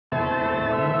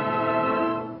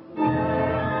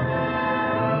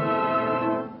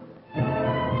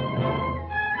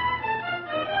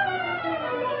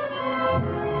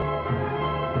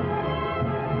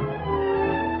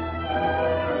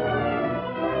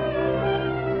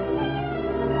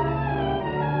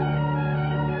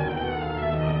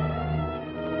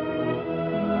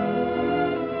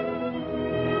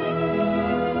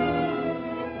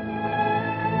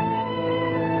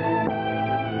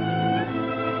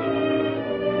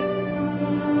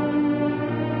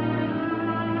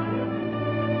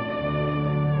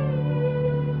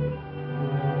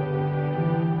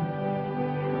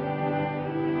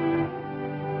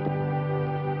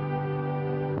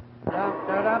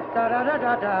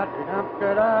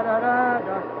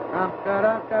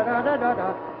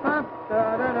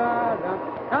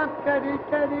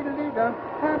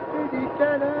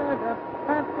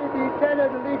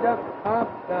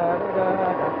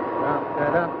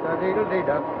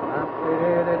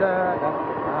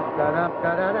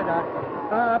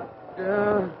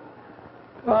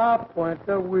Up went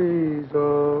the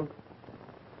weasel.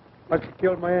 Must have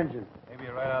killed my engine. Maybe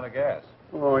you're right out of gas.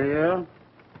 Oh, yeah?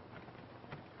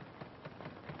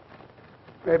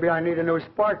 Maybe I need a new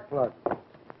spark plug.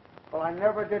 Well, I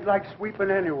never did like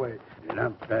sweeping anyway.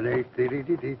 Oh,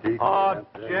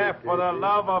 Jeff, for the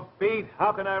love of Pete,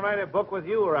 how can I write a book with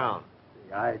you around?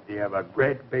 The idea of a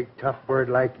great, big, tough bird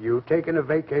like you taking a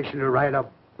vacation to write a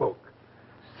book.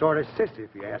 Sort of sissy,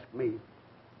 if you ask me.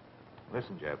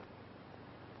 Listen, Jeff.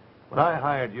 When I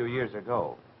hired you years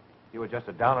ago, you were just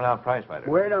a down-and-out prize fighter.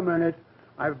 Wait a minute.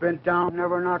 I've been down,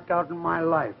 never knocked out in my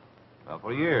life. Well,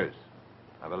 for years,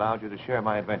 I've allowed you to share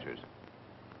my adventures.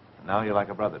 And now you're like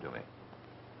a brother to me.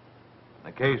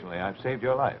 And occasionally, I've saved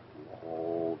your life.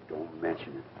 Oh, don't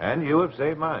mention it. And you have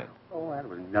saved mine. Oh, that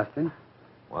was nothing.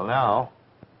 Well, now,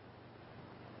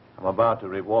 I'm about to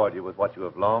reward you with what you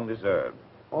have long deserved.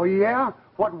 Oh, yeah?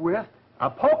 What with? A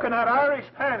poking that Irish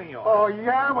pan of yours. Oh,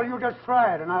 yeah? Well, you just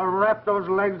try it, and I'll wrap those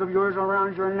legs of yours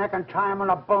around your neck and tie them in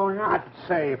a bow knot.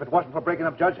 Say, if it wasn't for breaking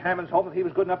up Judge Hammond's hope that he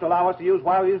was good enough to allow us to use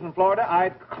wild ewes in Florida,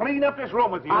 I'd clean up this room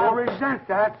with you. I resent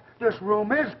that. This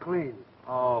room is clean.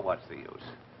 Oh, what's the use?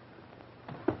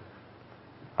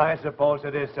 I suppose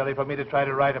it is silly for me to try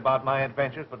to write about my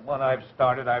adventures, but when I've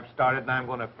started, and I'm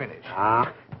going to finish.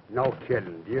 Ah, no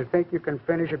kidding. Do you think you can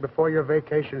finish it before your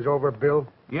vacation's over, Bill?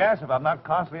 Yes, if I'm not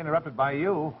constantly interrupted by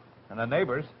you and the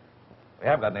neighbors. We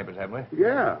have got neighbors, haven't we?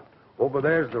 Yeah. Over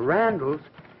there's the Randalls,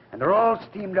 and they're all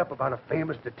steamed up about a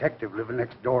famous detective living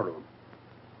next door to them.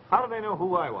 How do they know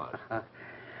who I was?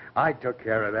 I took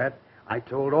care of that. I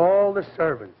told all the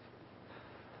servants.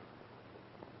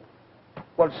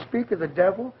 Well, speak of the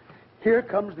devil, here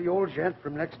comes the old gent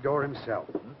from next door himself.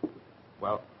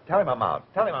 Well, tell him I'm out.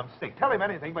 Tell him I'm sick. Tell him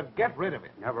anything, but get rid of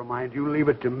him. Never mind. You leave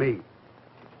it to me.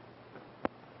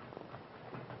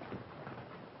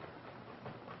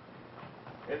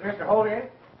 Is Mr. Holt in?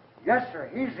 Yes, sir.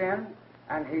 He's in,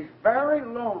 and he's very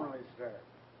lonely, sir.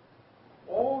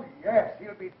 Oh, yes.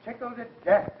 He'll be tickled to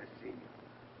death to see you.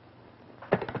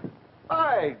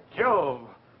 By Jove!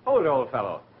 Hold, old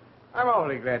fellow. I'm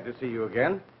awfully glad to see you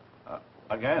again.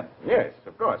 Again? Yes,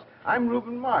 of course. I'm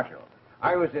Reuben Marshall.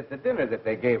 I was at the dinner that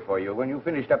they gave for you when you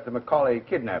finished up the Macaulay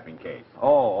kidnapping case.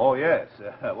 Oh, yes.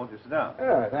 Won't you sit down?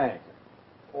 Oh, thanks.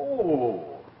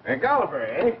 Oh, a golfer,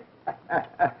 eh?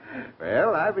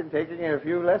 Well, I've been taking a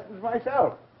few lessons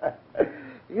myself.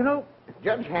 You know,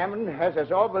 Judge Hammond has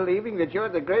us all believing that you're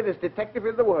the greatest detective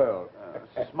in the world.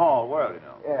 It's a small world, you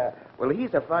know. Yeah. Well,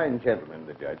 he's a fine gentleman,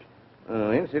 the judge.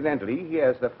 Incidentally, he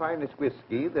has the finest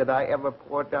whiskey that I ever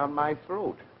poured down my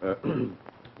throat.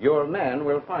 Your man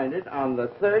will find it on the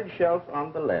third shelf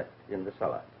on the left in the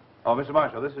cellar. Oh, Mr.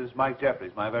 Marshall, this is Mike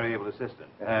Jeffries, my very able assistant,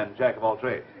 and jack of all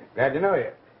trades. Glad to know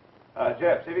you.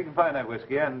 Jeff, see if you can find that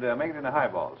whiskey and make it into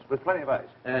highballs with plenty of ice.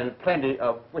 And plenty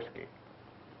of whiskey.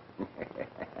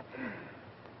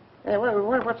 Hey,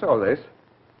 what's all this?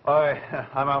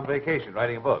 I'm on vacation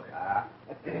writing a book.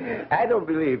 I don't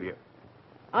believe you.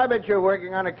 I bet you're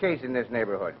working on a case in this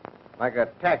neighborhood, like a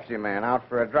taxi man out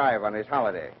for a drive on his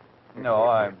holiday. No,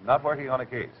 I'm not working on a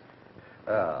case.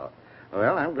 Oh,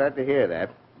 well, I'm glad to hear that.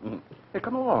 Hey,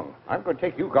 come along. I'm going to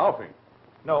take you golfing.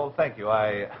 No, thank you.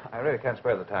 I really can't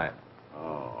spare the time.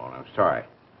 Oh, I'm sorry.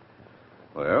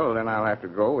 Well, then I'll have to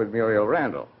go with Muriel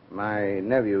Randall, my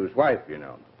nephew's wife, you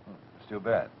know. It's too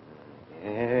bad.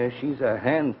 Yeah, she's a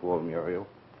handful, Muriel.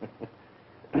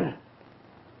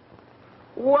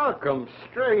 Welcome,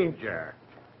 stranger.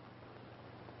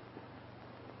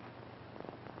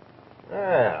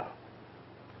 Well,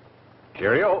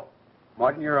 cheerio.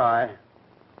 What in your eye?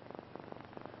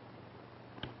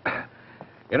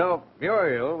 You know,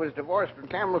 Muriel was divorced from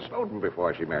Camel Snowden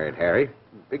before she married Harry.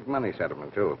 Big money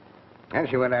settlement, too. And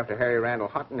she went after Harry Randall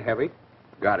hot and heavy,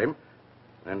 got him,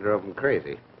 and drove him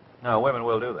crazy. No, women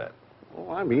will do that.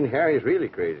 Oh, I mean, Harry's really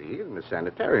crazy. He's in the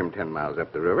sanitarium 10 miles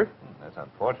up the river. That's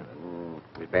unfortunate.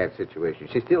 It's a bad situation.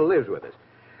 She still lives with us.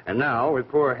 And now, with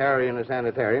poor Harry in the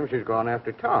sanitarium, she's gone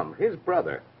after Tom, his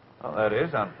brother. Oh, that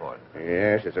is unfortunate.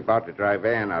 Yes, it's about to drive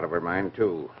Anne out of her mind,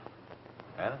 too.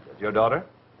 Anne, is your daughter?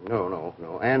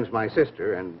 No. Anne's my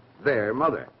sister and their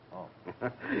mother. Oh.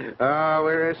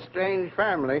 We're a strange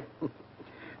family.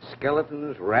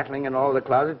 Skeletons rattling in all the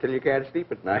closets till you can't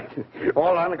sleep at night.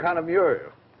 All on account of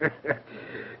Muriel.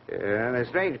 And the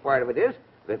strange part of it is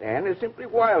that Anne is simply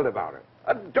wild about her.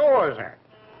 Adores her.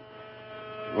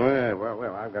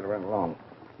 Well, I've got to run along.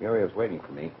 Muriel's waiting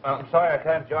for me. I'm sorry I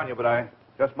can't join you, but I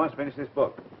just must finish this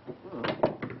book.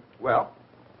 Well,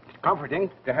 it's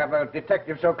comforting to have a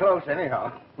detective so close,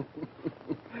 anyhow.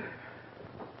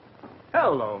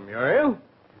 Hello, Muriel.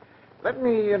 Let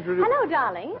me introduce... Hello,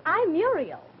 darling. I'm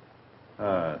Muriel.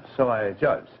 So I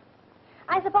judge.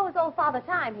 I suppose old Father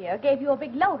Time here gave you a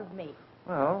big load of me.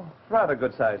 Well, rather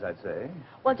good size, I'd say.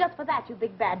 Well, just for that, you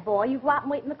big bad boy, you go out and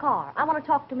wait in the car. I want to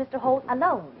talk to Mr. Holt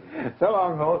alone. So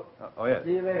long, Holt. Oh, yes.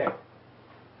 See you later.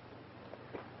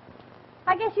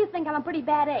 I guess you think I'm a pretty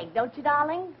bad egg, don't you,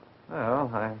 darling? Well,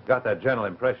 I got that general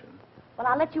impression. Well,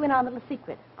 I'll let you in on a little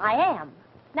secret. I am.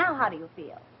 Now, how do you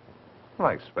feel?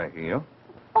 Like spanking you.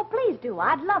 Oh, please do.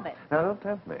 I'd love it. Now, don't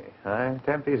tempt me. I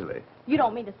tempt easily. You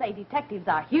don't mean to say detectives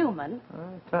are human.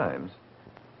 At times.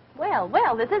 Well,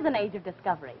 this is an age of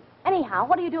discovery. Anyhow,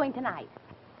 what are you doing tonight?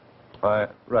 Why,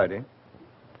 writing.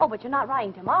 Oh, but you're not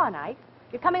writing tomorrow night.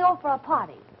 You're coming over for a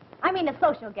party. I mean a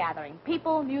social gathering.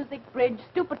 People, music, bridge,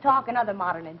 stupid talk, and other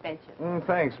modern inventions.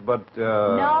 Thanks, but,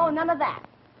 No, none of that.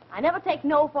 I never take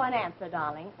no for an answer,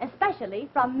 darling, especially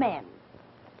from men.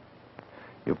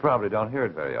 You probably don't hear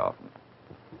it very often.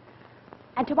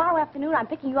 And tomorrow afternoon, I'm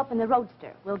picking you up in the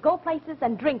roadster. We'll go places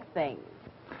and drink things.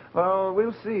 Well,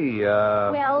 we'll see,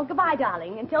 Well, goodbye,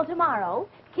 darling. Until tomorrow.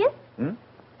 Kiss. Hmm?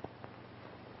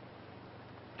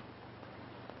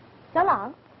 So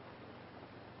long.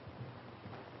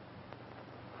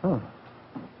 Huh.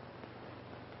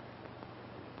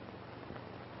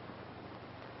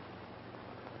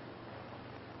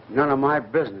 None of my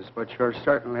business, but you're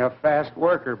certainly a fast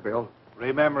worker, Bill.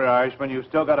 Remember, Irishman, you've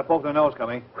still got a poke in the nose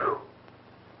coming.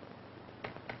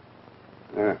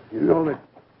 You know that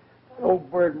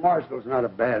old Bird Marshall's not a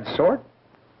bad sort.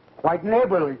 Quite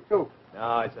neighborly, too.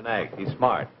 No, it's an act. He's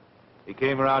smart. He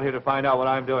came around here to find out what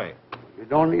I'm doing. You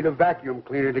don't need a vacuum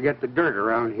cleaner to get the dirt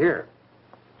around here.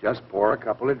 Just pour a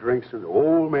couple of drinks to the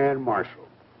old man Marshall.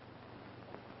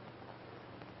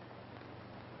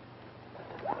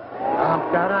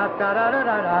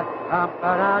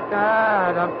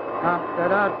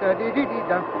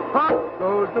 Pop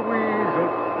goes the weasel.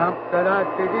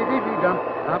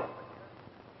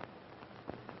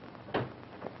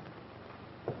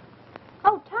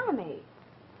 Oh, Tommy.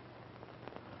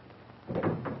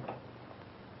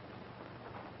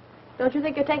 Don't you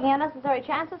think you're taking unnecessary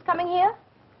chances coming here?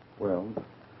 Well,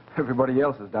 everybody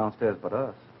else is downstairs but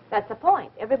us. That's the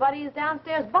point. Everybody is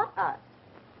downstairs but us.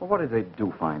 Well, what if they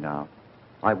do find out?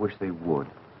 I wish they would.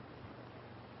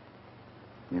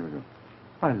 Muriel,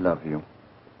 I love you.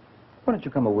 Why don't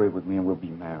you come away with me and we'll be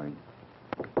married?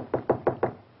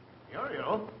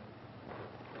 Muriel?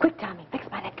 Quick, Tommy, fix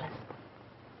my necklace.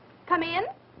 Come in.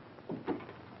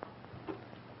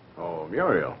 Oh,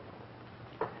 Muriel.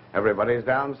 Everybody's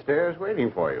downstairs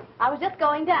waiting for you. I was just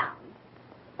going down.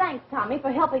 Thanks, Tommy,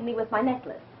 for helping me with my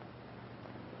necklace.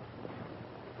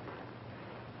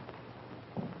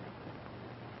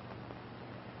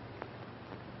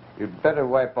 You'd better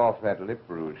wipe off that lip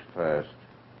rouge first.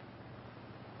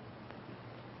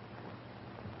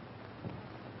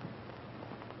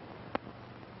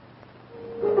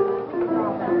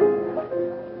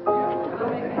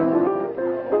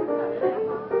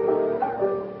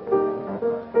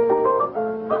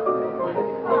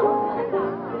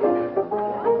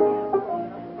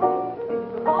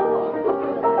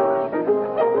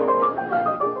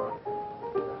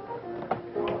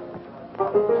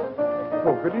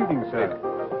 Oh, good evening, sir.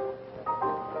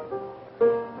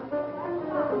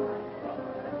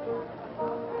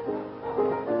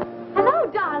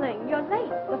 Hello, darling. You're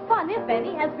late. The fun, if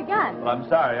any, has begun. Well, I'm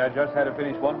sorry. I just had to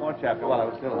finish one more chapter while I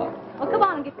was still hot. Well, come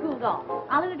on and get cooled off.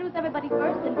 I'll introduce everybody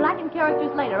first and blacken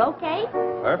characters later, okay?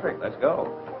 Perfect. Let's go.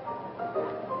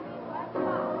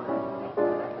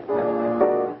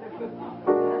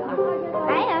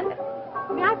 And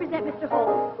may I present Mr.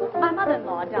 Holt, my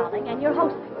mother-in-law, darling, and your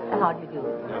hostess. How do you do?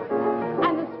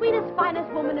 And the sweetest, finest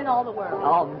woman in all the world.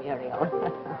 Oh, Muriel.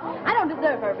 I don't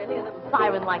deserve her, really, a little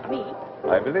siren like me.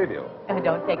 I believe you.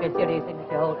 Don't take her seriously,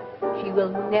 Mr. Holt. She will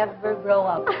never grow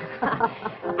up.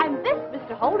 And this,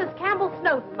 Mr. Holt, is Campbell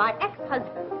Snowden, my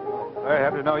ex-husband. Very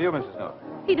happy to know you, Mrs. Snowden.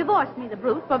 He divorced me, the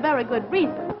brute, for very good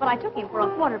reasons, but I took him for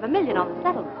 $250,000 on the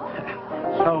settlement.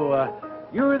 So,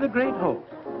 you're the great host.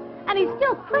 And he's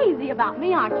still crazy about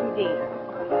me, aren't you, dear?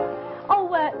 Oh,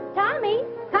 Tommy,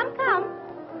 come.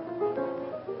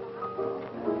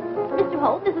 Mr.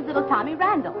 Holt, this is little Tommy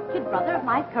Randall, kid brother of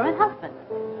my current husband.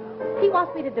 He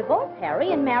wants me to divorce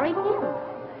Harry and marry him.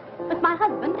 With my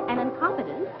husband and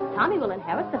incompetence, Tommy will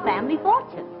inherit the family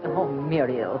fortune. Oh,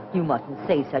 Muriel, you mustn't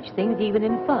say such things even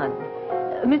in fun.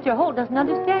 Mr. Holt doesn't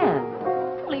understand.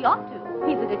 Well, he ought to.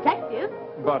 He's a detective.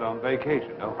 But on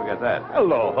vacation, don't forget that.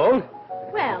 Hello, Holt.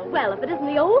 Well, if it isn't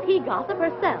the old he-gossip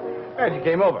herself. Glad you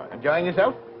came over. Enjoying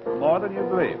yourself? More than you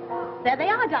believe. There they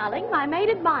are, darling, my maid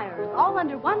admirers, all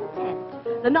under one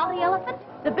tent. The naughty elephant,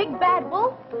 the big bad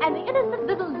wolf, and the innocent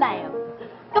little lamb.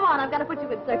 Come on, I've got to put you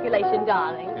in circulation,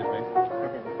 darling.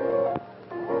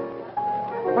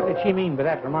 What did she mean by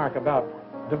that remark about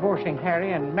divorcing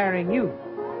Harry and marrying you?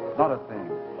 Not a thing.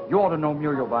 You ought to know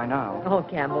Muriel by now. Oh,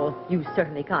 Campbell, you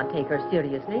certainly can't take her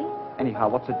seriously. Anyhow,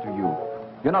 what's it to you?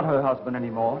 You're not her husband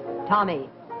anymore. Tommy,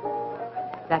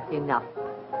 that's enough.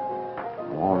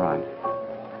 All right.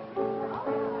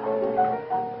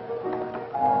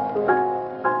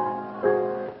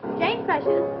 Jane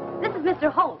Precious, this is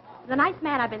Mr. Holt, the nice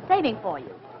man I've been saving for you.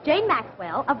 Jane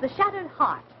Maxwell of the Shattered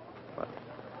Heart.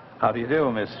 How do you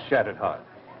do, Miss Shattered Heart?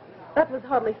 That was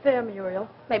hardly fair, Muriel.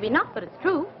 Maybe not, but it's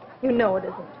true. You know it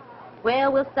isn't.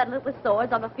 Well, we'll settle it with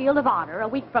swords on the field of honor a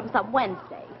week from some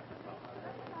Wednesday.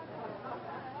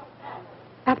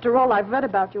 After all I've read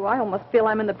about you, I almost feel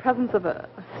I'm in the presence of a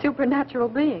supernatural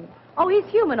being. Oh, he's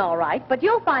human, all right, but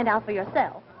you'll find out for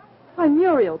yourself. Why,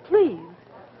 Muriel, please.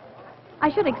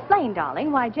 I should explain,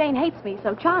 darling, why Jane hates me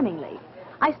so charmingly.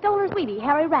 I stole her sweetie,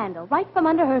 Harry Randall, right from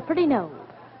under her pretty nose.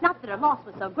 Not that her loss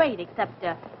was so great, except,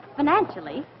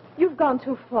 financially. You've gone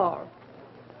too far.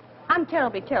 I'm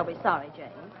terribly, terribly sorry, Jane.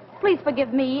 Please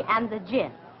forgive me and the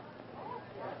gin.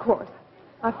 Of course.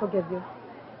 I forgive you.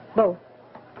 Both.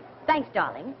 Thanks,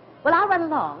 darling. Well, I'll run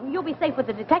along. You'll be safe with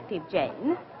the detective,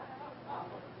 Jane.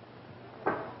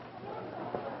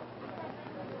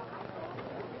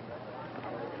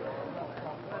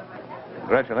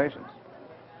 Congratulations.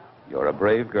 You're a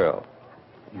brave girl.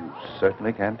 You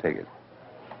certainly can take it.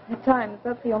 At times,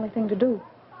 that's the only thing to do.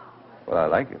 Well, I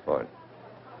like you for it.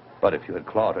 But if you had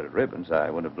clawed her ribbons, I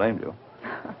wouldn't have blamed you.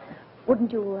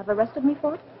 Wouldn't you have arrested me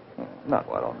for it? Not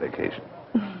while on vacation.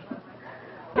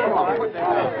 13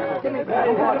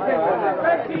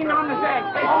 on the set.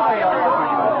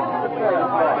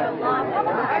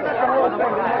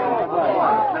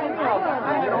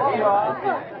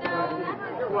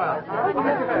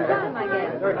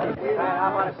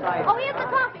 Oh, here's the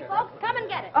coffee, folks. Come and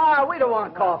get it. We don't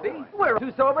want coffee. We're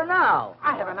too sober now.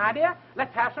 I have an idea.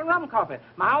 Let's have some rum coffee.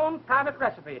 My own private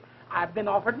recipe. I've been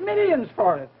offered millions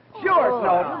for it. Sure,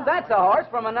 Snowden. That's a horse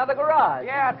from another garage.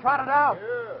 Yeah, trot it out.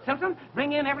 Simpson,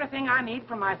 bring in everything I need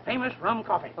for my famous rum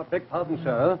coffee. I beg pardon,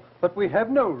 sir, but we have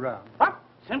no rum. What?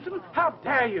 Simpson? How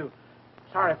dare you?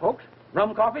 Sorry, folks.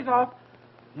 Rum coffee's off.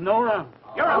 No rum.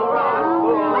 You're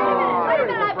out. Wait a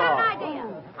minute, I've got an idea.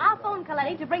 I'll phone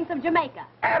Coletti to bring some Jamaica.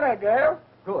 Atta girl.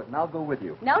 Good, and I'll go with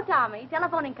you. No, Tommy.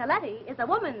 Telephoning Coletti is a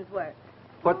woman's work.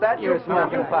 Put that in your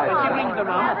smoking pipe. She brings the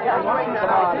rum.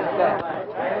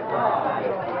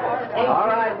 All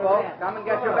right, folks. Come and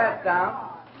get your bets down.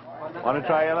 Want to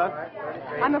try your luck?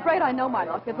 I'm afraid I know my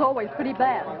luck. It's always pretty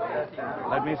bad.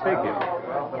 Let me stake you.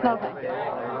 No, thank you.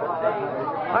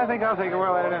 I think I'll take a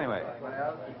whirl at it anyway.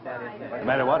 No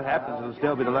matter what happens, it'll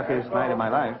still be the luckiest night of my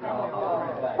life.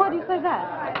 Why do you say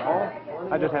that?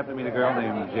 I just happened to meet a girl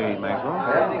named Jane Maxwell.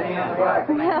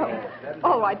 Well,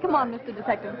 all right. Come on, Mr.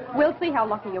 Detective. We'll see how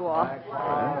lucky you are.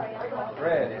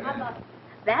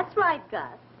 That's right,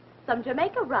 Gus. Some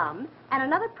Jamaica rum and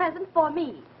another present for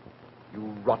me.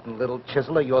 You rotten little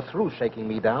chiseler, you're through shaking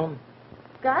me down.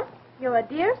 Gus, you're a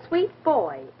dear, sweet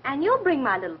boy, and you'll bring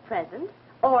my little present,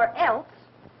 or else.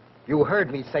 You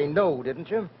heard me say no, didn't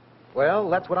you? Well,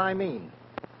 that's what I mean.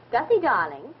 Gussie,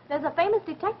 darling, there's a famous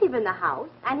detective in the house,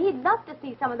 and he'd love to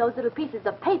see some of those little pieces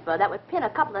of paper that would pin a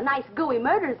couple of nice gooey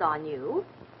murders on you.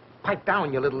 Pipe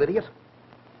down, you little idiot.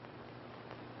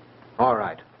 All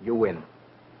right, you win.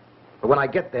 But when I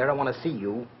get there, I want to see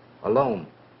you alone.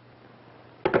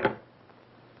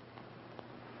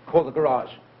 Call the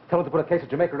garage. Tell them to put a case of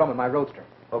Jamaica rum in my roadster.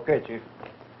 Okay, Chief.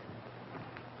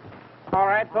 All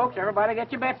right, folks. Everybody get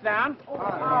your bets down. All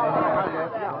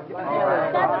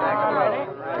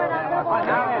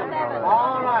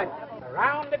right.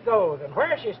 Around it goes, and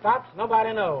where she stops,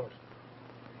 nobody knows.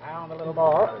 Down the little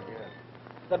ball.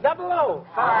 The 00.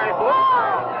 Sorry, folks.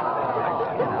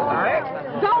 All right.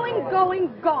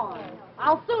 Going, gone.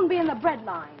 I'll soon be in the bread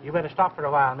line. You better stop for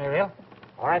a while, Muriel.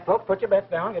 All right, folks, put your bets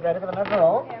down. Get ready for the next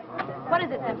roll. What is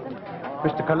it, Simpson?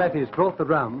 Mr. Coletti has brought the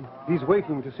rum. He's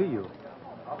waiting to see you.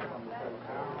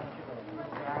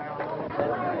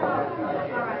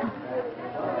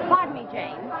 Pardon me,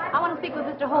 Jane. I want to speak with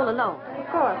Mr. Holt alone. Of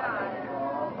course.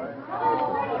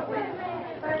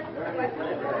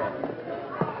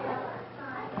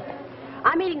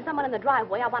 I'm meeting someone in the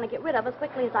driveway I want to get rid of as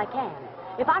quickly as I can.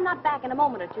 If I'm not back in a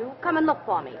moment or two, come and look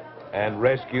for me. And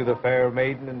rescue the fair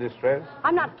maiden in distress?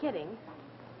 I'm not kidding.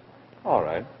 All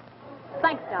right.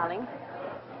 Thanks, darling.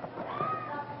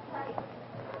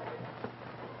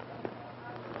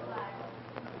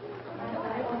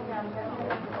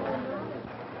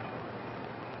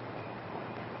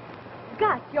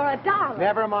 Gus, you're a darling.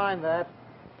 Never mind that.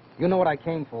 You know what I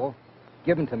came for.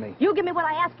 Give them to me. You give me what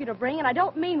I ask you to bring, and I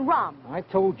don't mean rum. I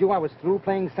told you I was through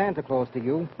playing Santa Claus to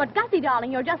you. But, Gussie,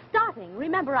 darling, you're just starting.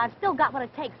 Remember, I've still got what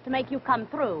it takes to make you come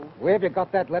through. Where have you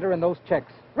got that letter and those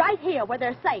checks? Right here, where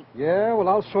they're safe. Yeah, well,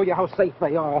 I'll show you how safe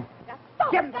they are. Gus,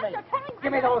 don't. Give 'em to Gus, me. you're tearing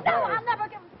Give me those No, letters. I'll never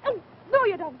give them. Oh, no,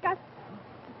 you don't, Gus.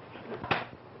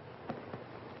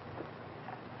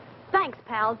 Thanks,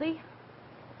 Palsy.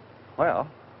 Well,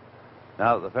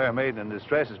 now that the fair maiden in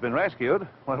distress has been rescued,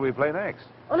 what do we play next?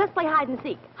 Well, let's play hide and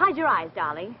seek. Hide your eyes,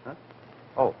 darling. Huh?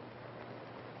 Oh.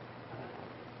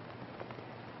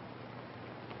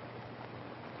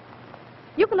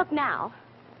 You can look now.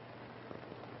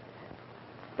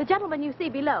 The gentleman you see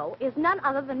below is none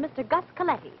other than Mr. Gus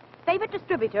Coletti, favorite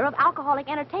distributor of alcoholic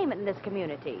entertainment in this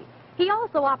community. He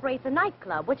also operates a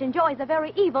nightclub, which enjoys a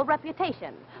very evil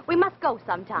reputation. We must go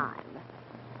sometime.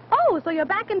 Oh, so you're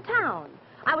back in town.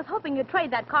 I was hoping you'd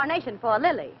trade that carnation for a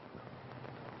lily.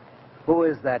 Who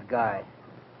is that guy?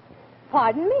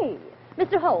 Pardon me.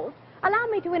 Mr. Holt, allow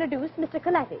me to introduce Mr.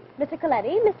 Coletti. Mr.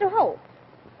 Coletti, Mr. Holt.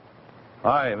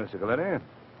 Hi, Mr. Coletti.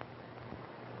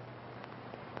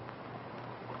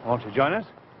 Won't you join us?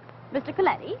 Mr.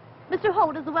 Coletti, Mr.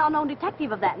 Holt is a well-known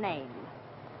detective of that name.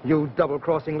 You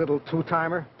double-crossing little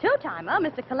two-timer? Two-timer?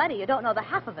 Mr. Coletti, you don't know the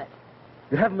half of it.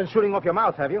 You haven't been shooting off your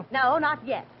mouth, have you? No, not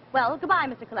yet. Well, goodbye,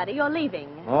 Mr. Coletti. You're leaving.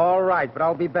 All right, but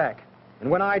I'll be back. And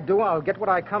when I do, I'll get what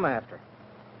I come after.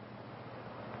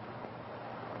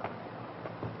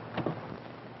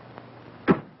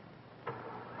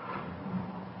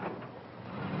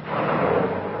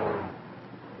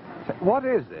 What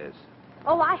is this?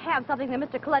 Oh, I have something that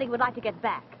Mr. Coletti would like to get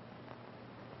back.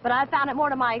 But I found it more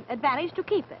to my advantage to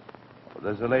keep it.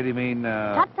 Does the lady mean,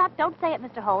 Tut, tut, don't say it,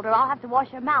 Mr. Holder. I'll have to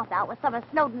wash your mouth out with some of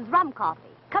Snowden's rum coffee.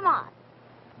 Come on.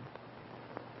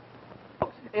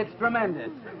 It's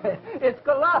tremendous. It's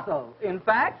colossal. In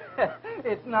fact,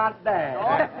 it's not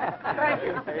bad. Thank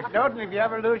you. Hey, Snowden, if you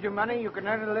ever lose your money, you can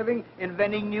earn a living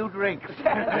inventing new drinks.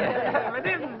 It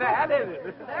isn't bad, is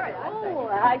it? Oh,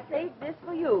 I saved this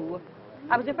for you.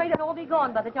 I was afraid it'd all be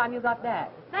gone by the time you got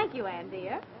back. Thank you, Ann,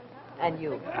 dear. And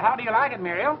you. How do you like it,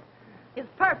 Muriel? It's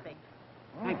perfect.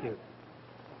 Thank you.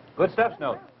 Good stuff,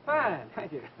 Snowden. Fine,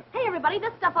 thank you. Hey, everybody,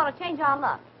 this stuff ought to change our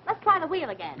luck. Let's try the wheel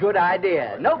again. Good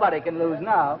idea. Nobody can lose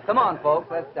now. Come on, folks,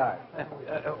 let's start.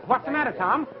 What's the matter,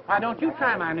 Tom? Why don't you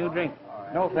try my new drink?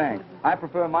 No, thanks. I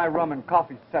prefer my rum and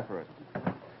coffee separate.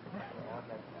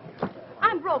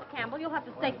 I'm broke, Campbell. You'll have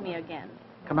to stake me again.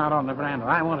 Come out on the veranda.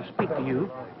 I want to speak to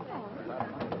you.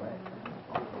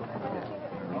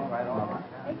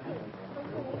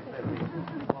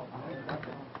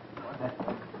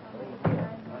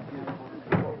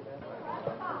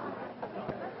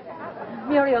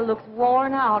 Muriel looks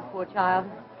worn out, poor child.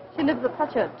 She lives with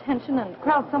such a tension and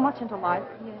crowds so much into life.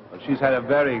 Well, she's had a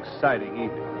very exciting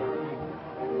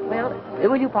evening. Well,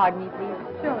 will you pardon me, please?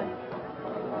 Surely.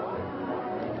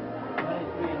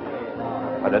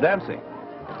 The dancing.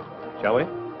 Shall we?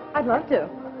 I'd love to.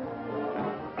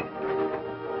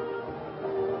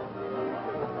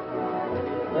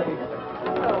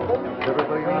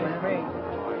 Everybody on in?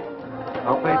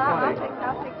 I'll pay 20.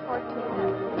 I'll take 14.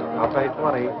 I'll pay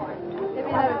 20. Give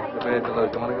me another. Wait,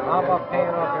 you want to go? How about paying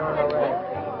off your own already?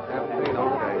 17,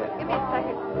 okay. Give me a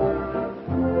second.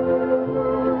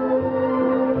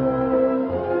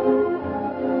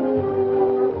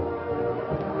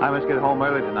 I must get home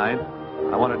early tonight.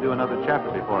 I want to do another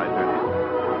chapter before I turn in.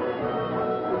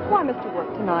 Why, Mr.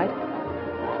 Work tonight?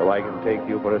 So I can take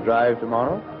you for a drive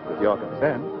tomorrow, with your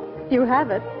consent. You have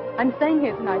it. I'm staying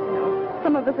here tonight, you know.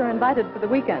 Some of us are invited for the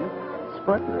weekend.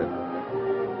 Splendid.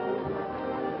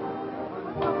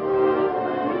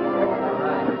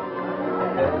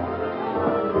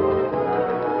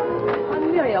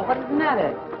 Muriel, what is the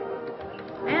matter?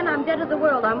 And I'm dead to the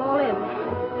world. I'm all in.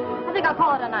 I think I'll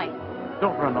call it a night.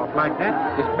 Don't run off like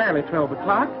that. It's barely 12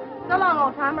 o'clock. So long,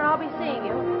 old timer. I'll be seeing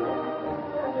you.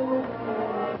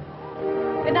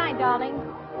 Good night, darling.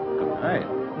 Good night.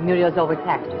 Muriel's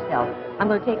overtaxed herself. I'm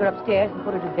going to take her upstairs and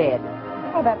put her to bed.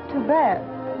 Oh, that's too bad.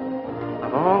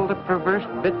 Of all the perverse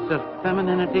bits of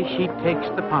femininity, she takes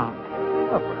the palm.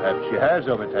 Well, perhaps she has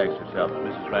overtaxed herself, as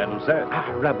Mrs. Randall said.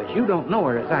 Ah, rubbish. You don't know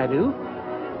her as I do.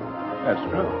 That's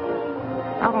true.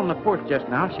 Out on the porch just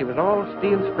now, she was all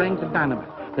steel springs and dynamite.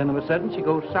 Then of a sudden, she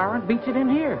goes sour and beats it in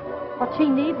here. What she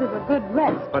needs is a good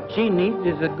rest. What she needs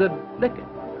is a good licking.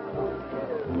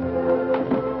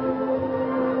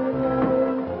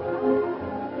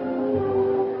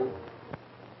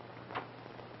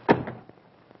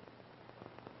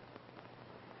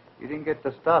 You didn't get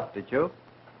the stuff, did you?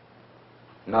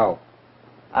 No.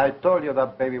 I told you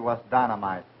that baby was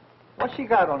dynamite. What she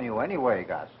got on you anyway,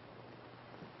 Gus?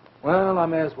 Well, I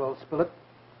may as well spill it.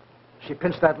 She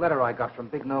pinched that letter I got from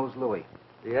Big Nose Louie.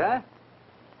 Yeah?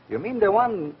 You mean the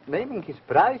one naming his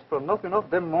price for knocking off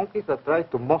them monkeys that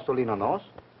tried to muscle in on us?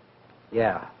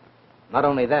 Yeah. Not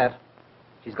only that,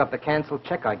 she's got the canceled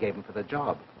check I gave him for the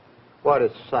job. What a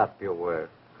sap you were.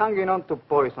 Hanging on to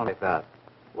poison like that.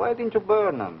 Why didn't you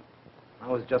burn them? I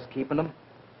was just keeping them.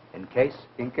 In case.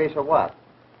 In case of what?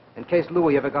 In case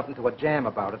Louie ever got into a jam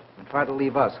about it and tried to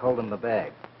leave us holding the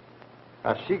bag.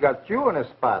 She got you in a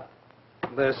spot.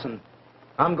 Listen,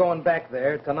 I'm going back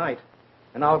there tonight,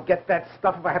 and I'll get that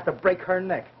stuff if I have to break her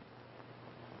neck.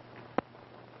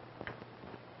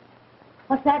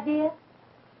 What's that, dear?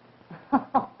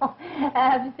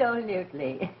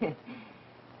 Absolutely.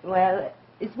 Well,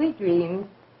 sweet dreams.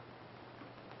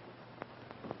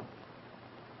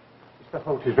 Mr.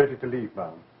 Holt is ready to leave,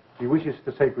 ma'am. He wishes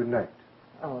to say good night.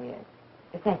 Oh, yes.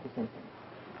 Thank you, Simpson.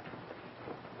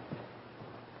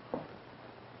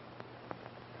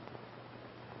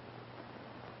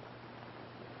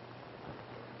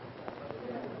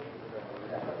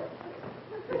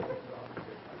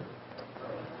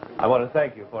 I want to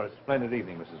thank you for a splendid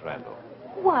evening, Mrs. Randall.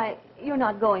 Why, you're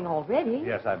not going already.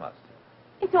 Yes, I must.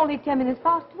 It's only 10 minutes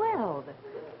past 12.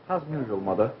 How's usual,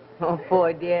 Mother? Oh,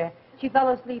 poor dear. She fell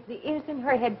asleep the instant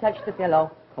her head touched the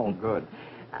pillow. Oh, good.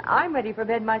 I'm ready for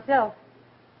bed myself.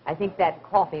 I think that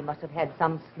coffee must have had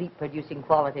some sleep-producing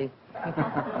quality.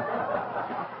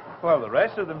 Well, the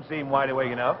rest of them seem wide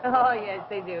awake enough. Oh, yes,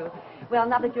 they do. Well,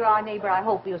 now that you're our neighbor, I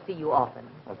hope we'll see you often.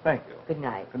 Well, thank you. Good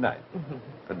night. Good night.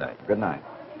 Good night. Good night.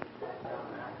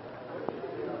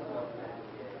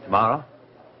 Tomorrow?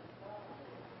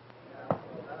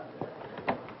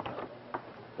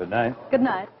 Good night. Good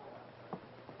night.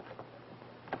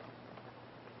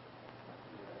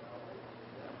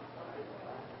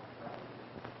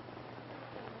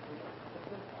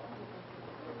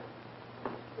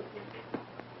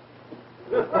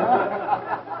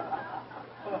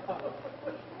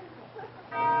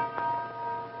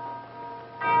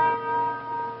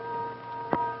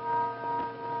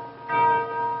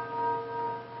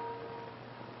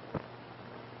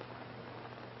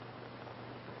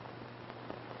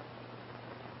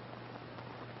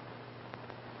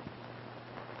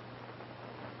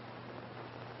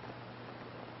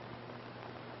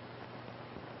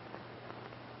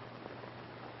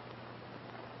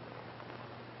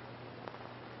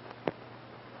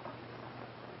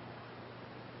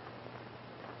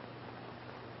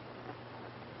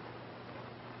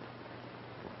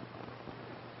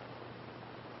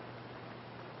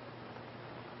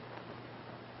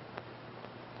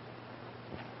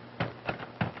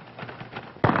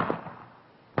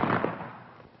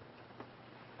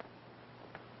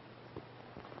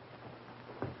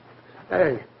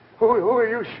 Hey, who are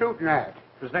you shooting at?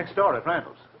 It was next door at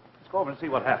Randall's. Let's go over and see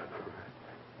what happened.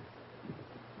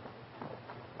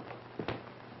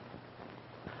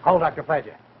 Hold, Dr.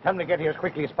 Fledger. Tell him to get here as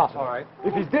quickly as possible. All right.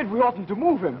 If he's dead, we oughtn't to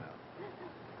move him.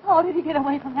 How did he get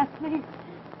away from that place?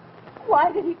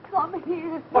 Why did he come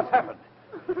here? What's happened?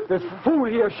 This fool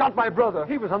here shot my brother.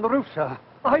 He was on the roof, sir.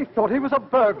 I thought he was a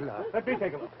burglar. Let me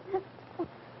take a look. Oh,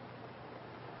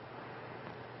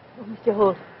 Mr.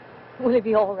 Holt, will he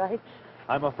be all right?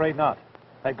 I'm afraid not.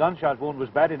 That gunshot wound was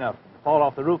bad enough. The fall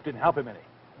off the roof didn't help him any.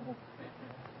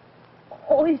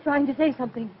 Oh, he's trying to say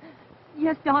something.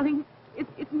 Yes, darling,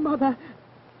 it's Mother.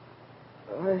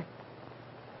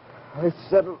 I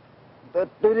settled that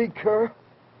dirty cur.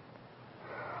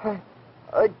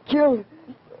 I killed...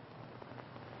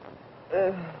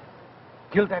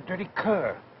 Killed that dirty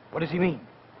cur. What does he mean?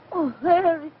 Oh,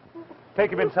 Larry.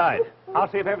 Take him inside.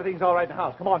 I'll see if everything's all right in the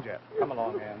house. Come on, Jeff. Come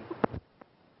along, Ann.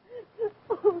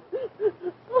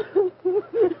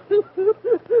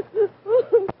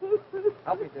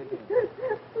 Help me take him.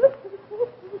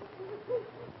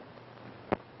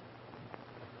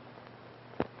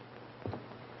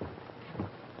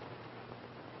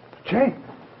 Jane.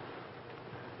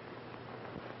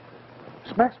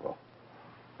 Miss Maxwell.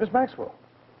 Miss Maxwell.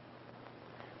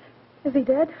 Is he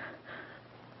dead?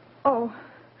 Oh.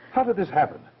 How did this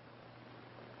happen?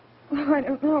 Oh, I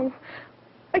don't know.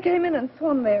 I came in and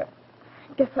saw him there.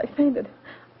 Guess I fainted.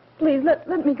 Please,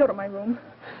 let me go to my room.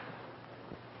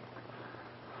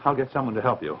 I'll get someone to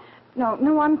help you.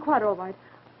 No, I'm quite all right.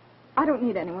 I don't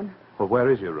need anyone. Well, where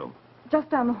is your room? just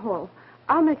down the hall.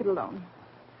 I'll make it alone.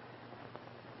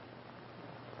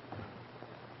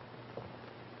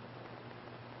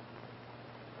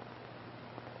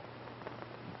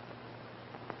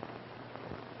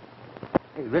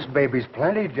 Hey, this baby's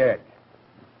plenty dead.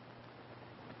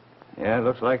 Yeah, it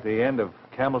looks like the end of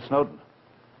Camel Snowden.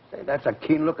 Say, that's a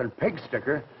keen-looking pig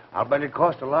sticker. I'll bet it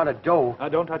cost a lot of dough. Now,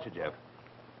 don't touch it, Jeff.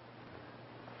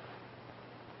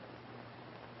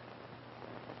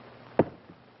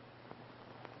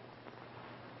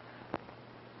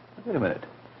 Wait a minute.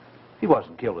 He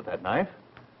wasn't killed with that knife.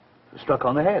 He was struck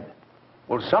on the head.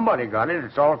 Well, somebody got it.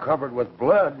 It's all covered with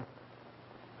blood.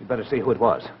 We'd better see who it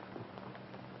was.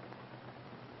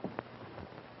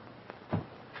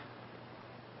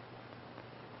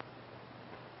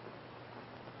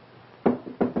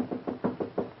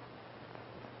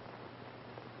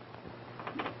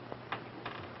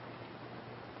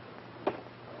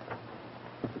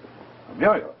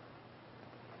 Muriel.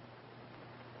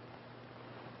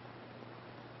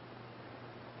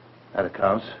 That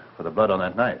accounts for the blood on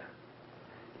that knife.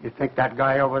 You think that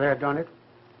guy over there done it?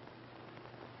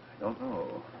 I don't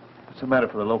know. It's a matter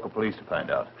for the local police to find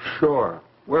out. Sure.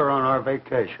 We're on our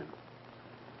vacation.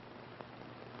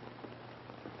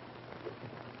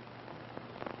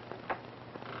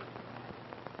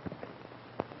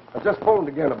 I just phoned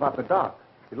again about the doc.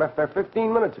 He left there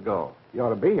 15 minutes ago. You ought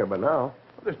to be here by now.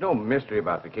 There's no mystery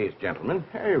about the case, gentlemen.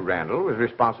 Harry Randall was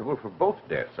responsible for both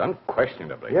deaths,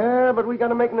 unquestionably. Yeah, but we got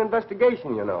to make an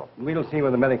investigation, you know. We'll see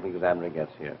when the medical examiner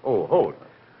gets here. Oh, hold.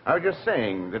 I was just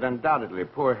saying that undoubtedly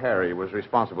poor Harry was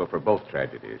responsible for both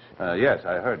tragedies. Yes,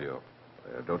 I heard you.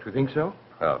 Don't you think so?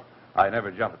 Well, I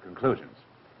never jump at conclusions.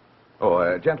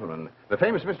 Oh, gentlemen, the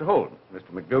famous Mr. Holden,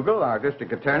 Mr. McDougal, our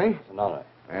district attorney. It's an honor.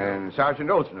 And Sergeant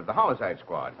Olson of the homicide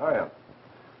squad. Oh, yeah.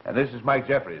 And this is Mike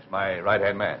Jeffries, my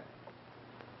right-hand man.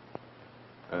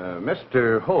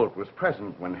 Mr. Holt was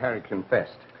present when Harry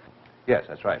confessed. Yes,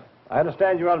 that's right. I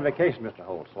understand you're on vacation, Mr.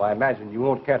 Holt, so I imagine you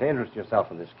won't care to interest yourself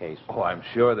in this case. Oh, I'm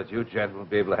sure that you gentlemen will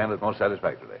be able to handle it most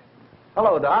satisfactorily.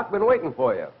 Hello, Doc. Been waiting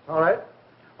for you. All right.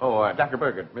 Oh, Dr.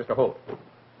 Burgett, Mr. Holt.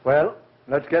 Well,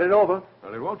 let's get it over.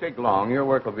 Well, it won't take long. Your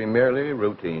work will be merely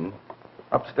routine.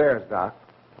 Upstairs, Doc.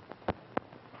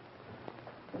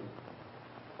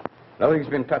 Nothing's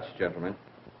been touched, gentlemen.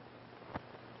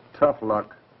 Tough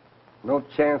luck. No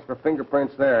chance for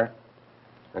fingerprints there.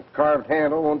 That carved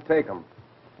handle won't take them.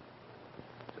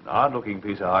 It's an odd-looking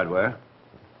piece of hardware.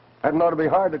 That ought to be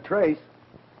hard to trace.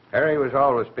 Harry was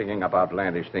always picking up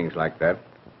outlandish things like that.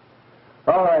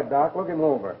 All right, Doc, look him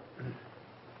over.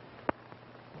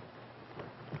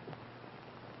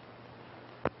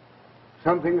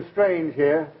 Something strange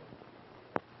here.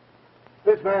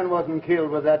 This man wasn't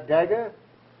killed with that dagger.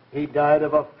 He died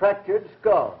of a fractured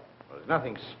skull. Well, there's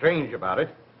nothing strange about it.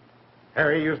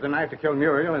 Harry used the knife to kill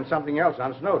Muriel and something else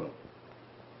on Snowden.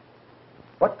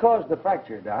 What caused the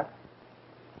fracture, Doc?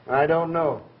 I don't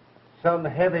know. Some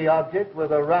heavy object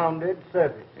with a rounded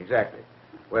surface. Exactly.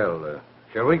 Well,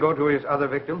 shall we go to his other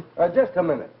victim? Just a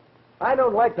minute. I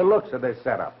don't like the looks of this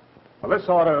setup. Well, this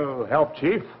ought to help,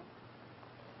 Chief.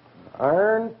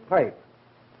 Iron pipe.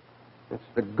 It's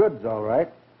the goods, all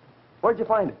right. Where'd you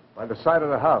find it? By the side of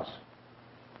the house.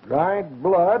 Dried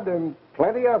blood and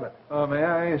plenty of it. Oh, may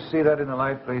I see that in the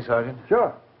light, please, Sergeant?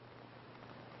 Sure.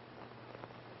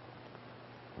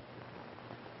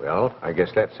 Well, I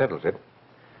guess that settles it.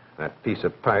 That piece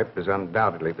of pipe is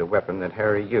undoubtedly the weapon that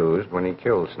Harry used when he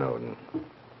killed Snowden.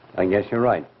 I guess you're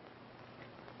right.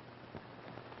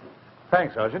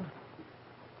 Thanks, Sergeant.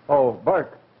 Oh,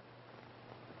 Burke.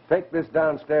 Take this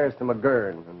downstairs to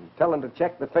McGurn and tell him to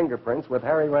check the fingerprints with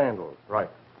Harry Randall. Right.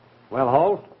 Well,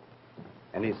 Holt,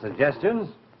 any suggestions?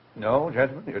 No,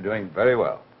 gentlemen, you're doing very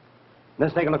well.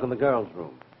 Let's take a look in the girls'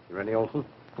 room. You ready, Olson?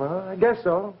 Well, I guess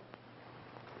so.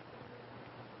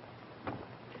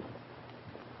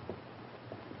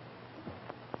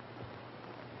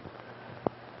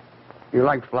 You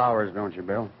like flowers, don't you,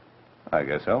 Bill? I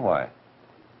guess so. Why?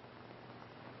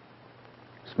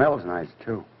 Smells nice,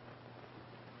 too.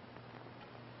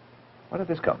 Where did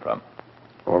this come from?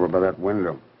 Over by that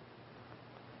window.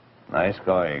 Nice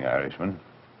going, Irishman.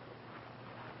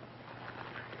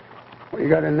 What you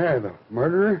got in there, the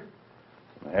murderer?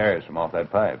 The hairs from off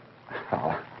that pipe.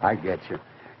 Oh, I get you.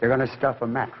 You're going to stuff a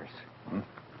mattress.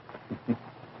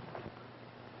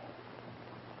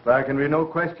 There can be no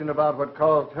question about what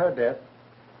caused her death.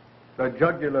 The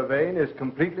jugular vein is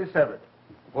completely severed.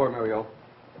 Poor Muriel.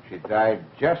 She died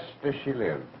just as she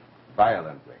lived,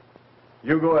 violently.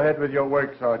 You go ahead with your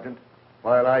work, Sergeant,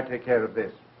 while I take care of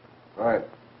this. All right.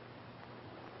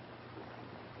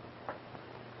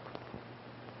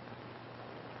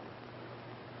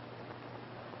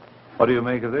 What do you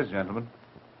make of this, gentlemen?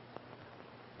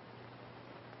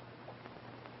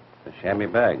 A chamois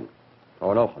bag,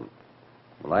 torn open.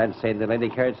 Well, I'd say the lady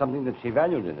carried something that she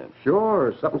valued in it.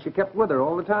 Sure, something she kept with her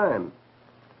all the time.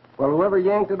 Well, whoever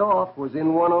yanked it off was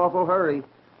in one awful hurry.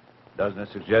 Doesn't it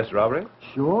suggest robbery?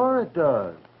 Sure it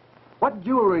does. What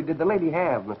jewelry did the lady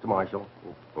have, Mr. Marshall?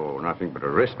 Oh, nothing but a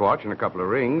wristwatch and a couple of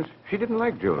rings. She didn't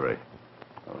like jewelry.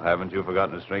 Well, haven't you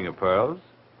forgotten a string of pearls?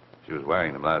 She was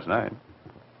wearing them last night.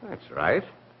 That's right.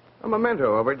 A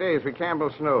memento of her days with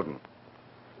Campbell Snowden.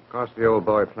 Cost the old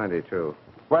boy plenty, too.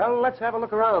 Well, let's have a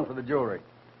look around for the jewelry.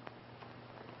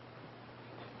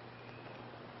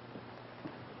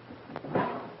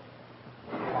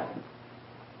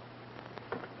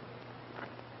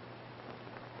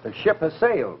 The ship has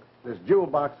sailed. This jewel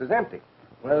box is empty.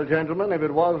 Well, gentlemen, if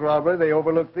it was robbery, they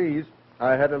overlooked these.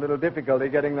 I had a little difficulty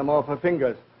getting them off her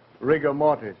fingers. Rigor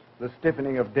mortis, the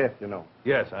stiffening of death, you know.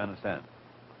 Yes, I understand.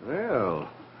 Well,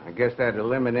 I guess that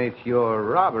eliminates your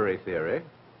robbery theory.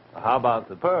 How about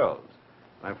the pearls?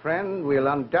 My friend, we'll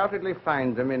undoubtedly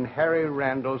find them in Harry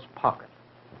Randall's pocket.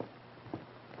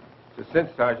 It's a cinch,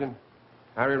 Sergeant.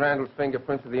 Harry Randall's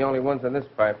fingerprints are the only ones in this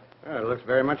pipe. Well, it looks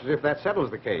very much as if that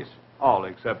settles the case. All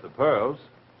except the pearls.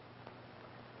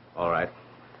 All right.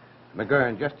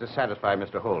 McGurn, just to satisfy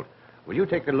Mr. Holt, will you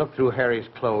take a look through Harry's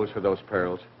clothes for those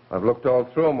pearls? I've looked all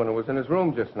through him when I was in his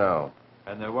room just now.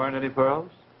 And there weren't any pearls?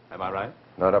 Am I right?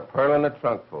 Not a pearl in the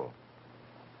trunk full.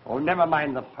 Oh, never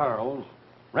mind the pearls.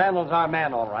 Randall's our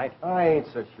man, all right. I ain't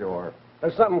so sure.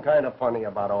 There's something kind of funny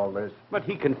about all this. But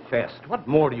he confessed. What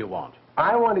more do you want?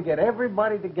 I want to get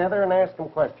everybody together and ask them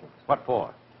questions. What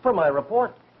for? For my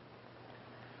report.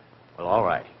 Well, all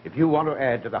right. If you want to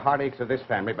add to the heartaches of this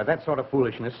family by that sort of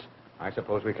foolishness, I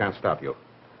suppose we can't stop you.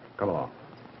 Come along.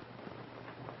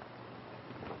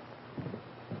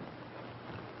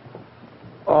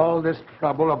 All this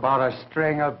trouble about a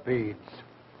string of beads.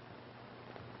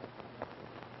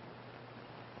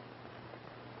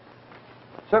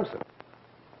 Simpson,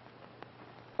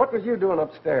 what was you doing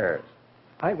upstairs?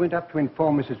 I went up to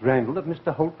inform Mrs. Randall that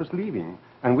Mr. Holt was leaving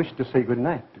and wished to say good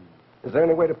night. Is there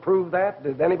any way to prove that?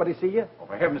 Did anybody see you? Oh,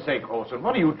 for heaven's sake, Olson,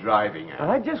 what are you driving at?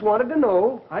 I just wanted to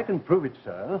know. I can prove it,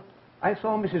 sir. I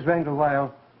saw Mrs. Randall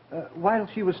while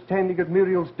she was standing at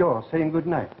Muriel's door saying good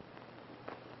night.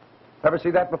 Ever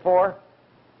see that before?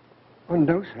 Oh,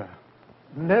 no, sir.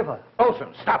 Never.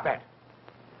 Olson, stop that.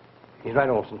 He's right,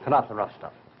 Olson. Cut out the rough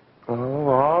stuff. Oh,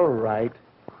 all right.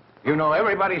 You know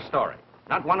everybody's story.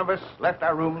 Not one of us left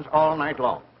our rooms all night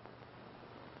long.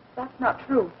 That's not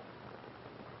true.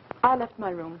 I left my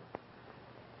room.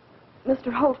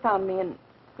 Mr. Holt found me in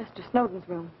Mr. Snowden's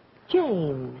room.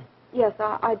 Jane. Yes,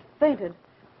 I'd fainted.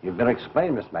 You'd better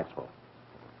explain, Miss Maxwell.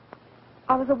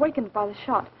 I was awakened by the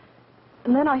shot.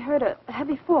 And then I heard a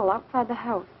heavy fall outside the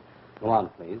house. Go on,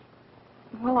 please.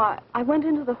 Well, I went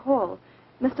into the hall.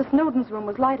 Mr. Snowden's room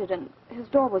was lighted and his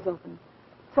door was open.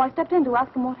 So I stepped in to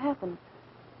ask him what happened.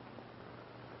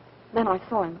 Then I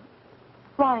saw him,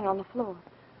 lying on the floor,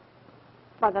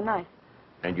 by the knife.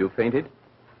 And you fainted?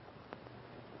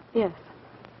 Yes.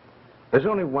 There's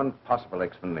only one possible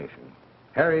explanation.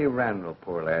 Harry Randall,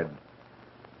 poor lad,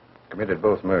 committed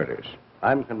both murders.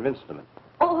 I'm convinced of it.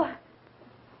 Oh!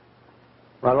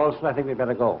 Well, Olson, I think we'd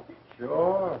better go.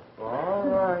 Sure. All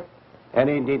right.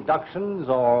 Any deductions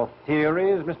or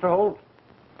theories, Mr. Holt?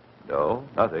 No,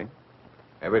 nothing.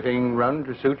 Everything run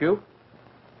to suit you?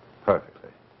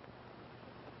 Perfectly.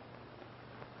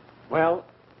 Well,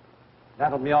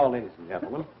 that'll be all, ladies and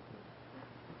gentlemen.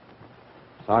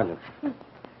 Sergeant.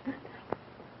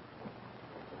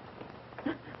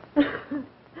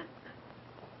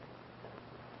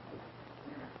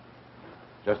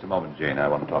 Just a moment, Jane. I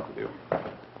want to talk with you.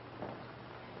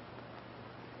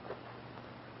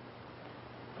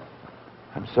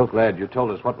 I'm so glad you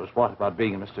told us what was what about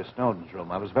being in Mr. Snowden's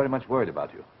room. I was very much worried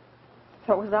about you.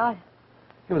 So was I.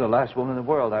 You were the last woman in the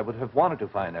world I would have wanted to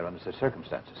find there under such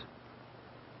circumstances.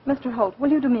 Mr. Holt,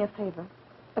 will you do me a favor?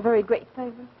 A very great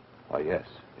favor? Why, yes,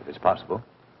 if it's possible.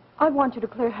 I want you to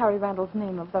clear Harry Randall's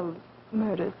name of those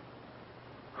murders.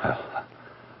 Well,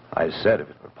 I said if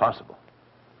it were possible.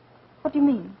 What do you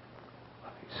mean?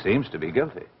 He seems to be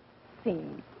guilty.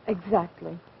 Seems.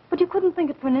 Exactly. But you couldn't think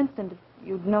it for an instant if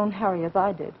you'd known Harry as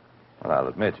I did. Well, I'll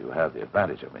admit you have the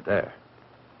advantage of me there.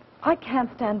 I can't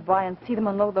stand by and see them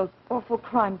unload those awful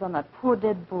crimes on that poor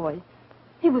dead boy.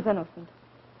 He was innocent.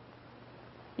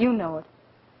 You know it.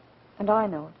 And I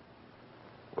know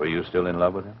it. Were you still in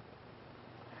love with him?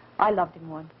 I loved him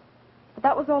once. But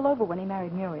that was all over when he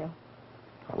married Muriel.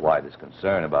 Well, why this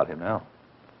concern about him now?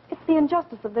 It's the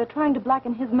injustice of their trying to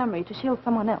blacken his memory to shield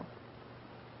someone else.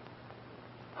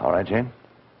 All right, Jane.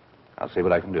 I'll see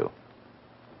what I can do.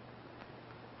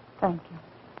 Thank you.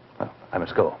 Well, I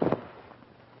must go.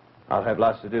 I'll have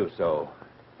lots to do, so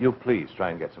you please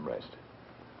try and get some rest.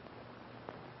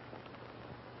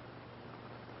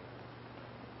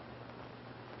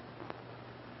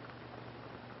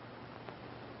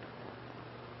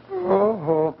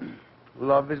 Oh,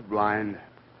 love is blind.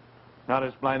 Not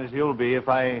as blind as you'll be if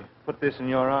I put this in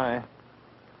your eye.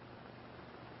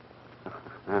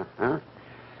 Uh-huh.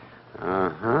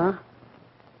 Uh-huh.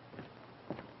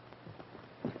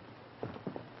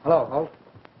 Hello, Holt.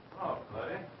 Oh,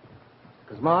 buddy.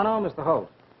 Cosmano, Mr. Holt.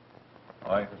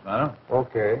 All right, Cosmano.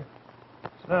 Okay.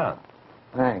 Sit down.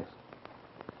 Thanks.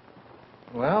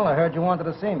 Well, I heard you wanted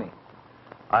to see me.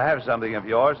 I have something of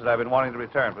yours that I've been wanting to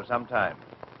return for some time.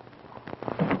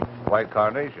 White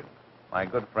carnation. My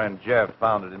good friend Jeff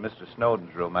found it in Mr.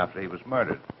 Snowden's room after he was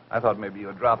murdered. I thought maybe you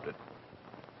had dropped it.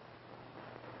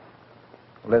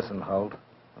 Listen, Holt.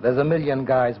 There's a million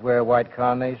guys wear white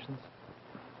carnations.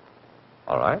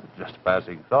 All right, just a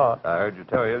passing thought. I heard you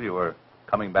tell you were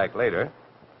coming back later.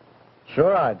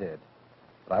 Sure I did.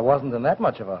 But I wasn't in that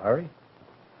much of a hurry.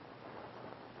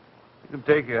 You can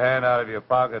take your hand out of your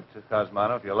pocket,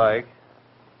 Cosmano, if you like.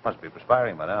 Must be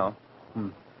perspiring by now.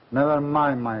 Never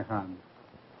mind my hand.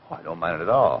 Oh, I don't mind it at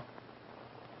all.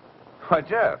 Why,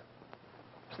 Jeff,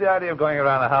 what's the idea of going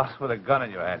around the house with a gun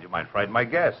in your hand? You might frighten my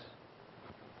guests.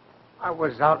 I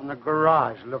was out in the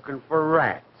garage looking for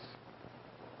rats.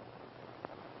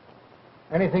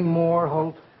 Anything more,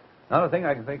 Holt? Not a thing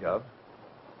I can think of.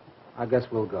 I guess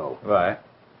we'll go. Right.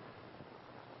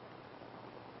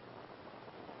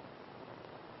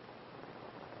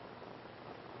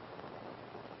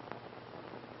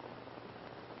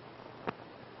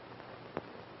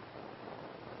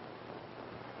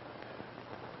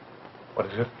 What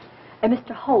is it?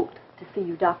 Mr. Holt to see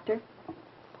you, Doctor.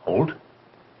 Holt?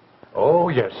 Oh,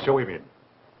 yes, show him in.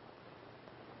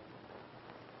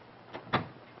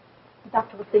 The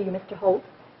doctor will see you, Mr. Holt.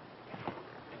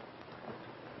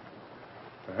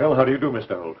 Well, how do you do,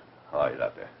 Mr. Holt? How are you,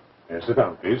 Doctor? Yes, sit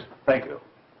down, please. Thank you.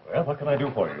 Well, what can I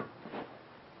do for you?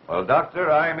 Well,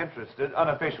 Doctor, I am interested,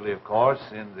 unofficially, of course,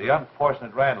 in the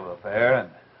unfortunate Randall affair, and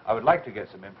I would like to get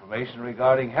some information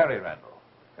regarding Harry Randall.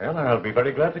 Well, I'll be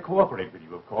very glad to cooperate with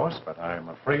you, of course, but I'm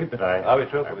afraid that I'll be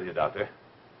truthful with you, Doctor.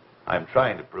 I'm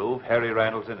trying to prove Harry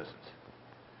Randall's innocence.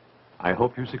 I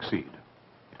hope you succeed.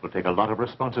 It will take a lot of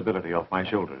responsibility off my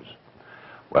shoulders.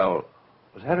 Well,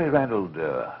 was Harry Randall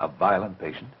a violent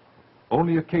patient?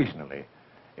 Only occasionally.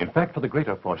 In fact, for the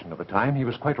greater portion of the time, he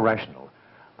was quite rational,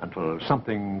 until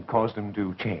something caused him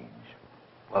to change.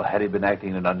 Well, had he been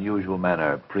acting in an unusual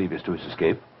manner previous to his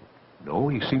escape? No,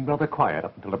 he seemed rather quiet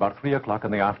up until about 3 o'clock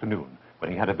in the afternoon,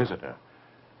 when he had a visitor.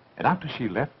 And after she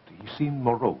left, he seemed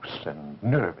morose and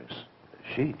nervous.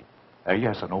 She?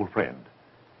 Yes, an old friend.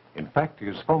 In fact,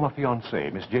 his former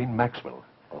fiancée, Miss Jane Maxwell.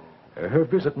 Oh. Her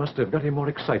visit must have got him more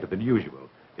excited than usual,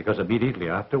 because immediately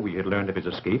after we had learned of his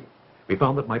escape, we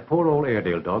found that my poor old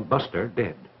Airedale dog, Buster,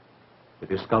 dead, with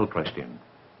his skull crushed in.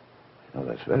 Oh,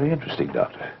 that's very interesting,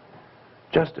 Doctor.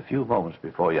 Just a few moments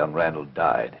before young Randall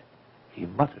died, he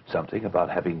muttered something about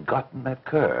having gotten that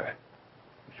cur,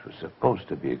 which was supposed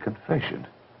to be a confession.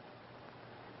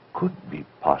 Could it be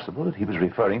possible that he was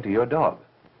referring to your dog?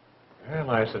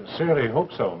 Well, I sincerely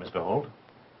hope so, Mr. Holt.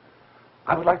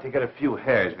 I would like to get a few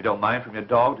hairs, if you don't mind, from your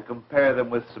dog to compare them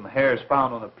with some hairs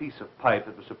found on a piece of pipe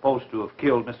that was supposed to have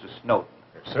killed Mr. Snowden.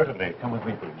 Certainly. Come with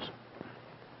me, please.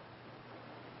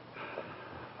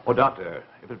 Oh, Doctor,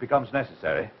 if it becomes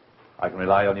necessary, I can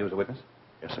rely on you as a witness?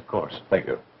 Yes, of course. Thank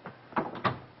you.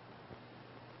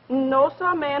 No,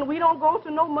 sir, man. We don't go to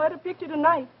no murder picture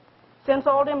tonight. Since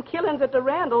all them killings at the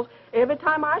Randalls, every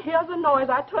time I hear the noise,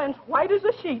 I turn white as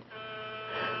a sheet.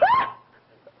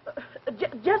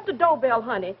 Just the doorbell,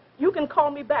 honey. You can call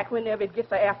me back whenever it gets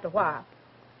there after a while.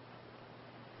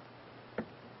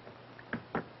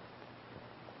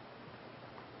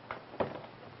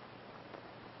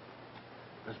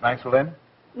 Miss Maxwell in?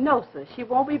 No, sir. She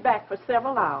won't be back for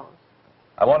several hours.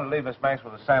 I want to leave Miss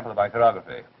Maxwell a sample of my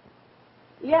chirography.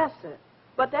 Yes, sir.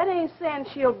 But that ain't saying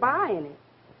she'll buy any.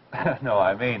 No,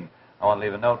 I mean, I want to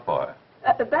leave a note for her.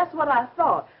 That's what I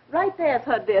thought. Right there's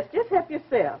her desk. Just help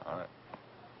yourself. All right.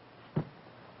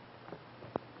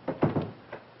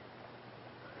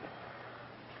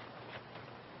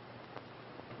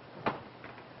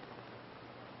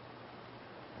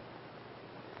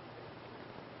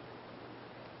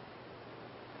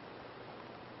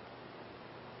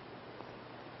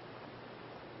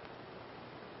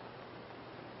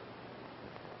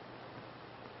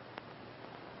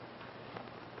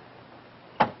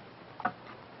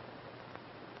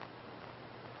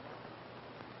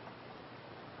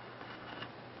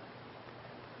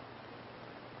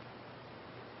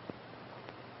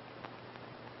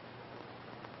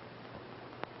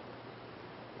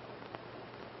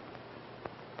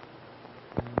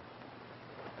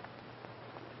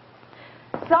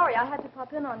 Sorry I had to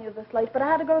pop in on you this late, but I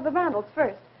had to go to the Randalls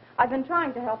first. I've been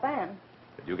trying to help Anne.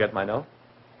 Did you get my note?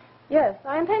 Yes,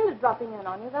 I intended dropping in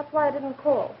on you. That's why I didn't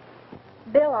call.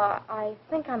 Bill, I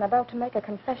think I'm about to make a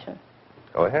confession.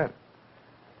 Go ahead.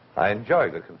 I enjoy a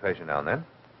good confession now and then.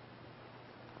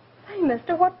 Hey,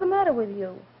 mister, what's the matter with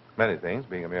you? Many things,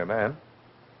 being a mere man.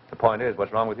 The point is,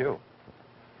 what's wrong with you?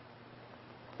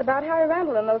 It's about Harry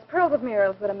Randall and those pearls of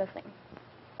Muriel's that are missing.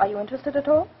 Are you interested at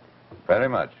all? Very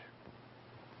much.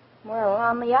 Well,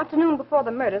 on the afternoon before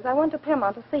the murders, I went to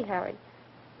Piermont to see Harry.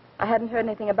 I hadn't heard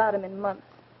anything about him in months.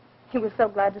 He was so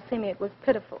glad to see me, it was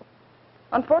pitiful.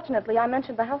 Unfortunately, I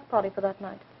mentioned the house party for that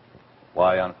night.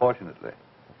 Why, unfortunately?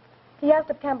 He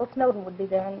asked if Campbell Snowden would be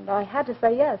there, and I had to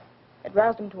say yes. It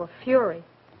roused him to a fury.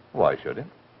 Why should he?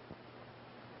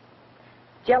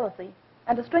 Jealousy,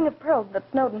 and a string of pearls that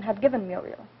Snowden had given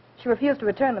Muriel. She refused to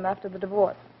return them after the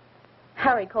divorce.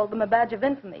 Harry called them a badge of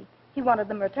infamy. He wanted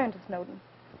them returned to Snowden.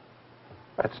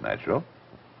 That's natural.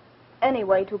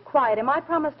 Anyway, to quiet him, I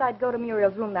promised I'd go to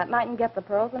Muriel's room that night and get the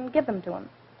pearls and give them to him.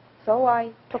 So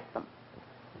I took them.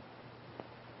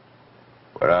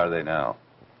 Where are they now?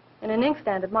 In an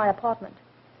inkstand at my apartment.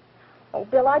 Oh,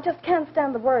 Bill, I just can't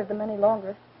stand the worry of them any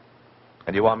longer.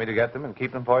 And you want me to get them and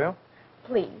keep them for you?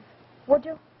 Please, would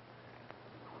you?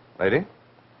 Lady,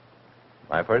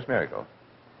 my first miracle.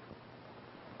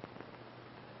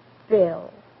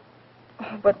 Bill.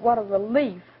 Oh, but what a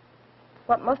relief.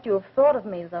 What must you have thought of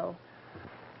me, though?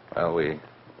 Well, we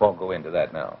won't go into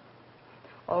that now.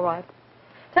 All right.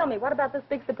 Tell me, what about this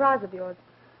big surprise of yours?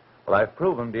 Well, I've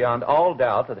proven beyond all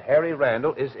doubt that Harry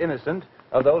Randall is innocent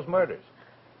of those murders.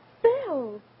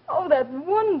 Bill! Oh, that's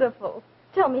wonderful.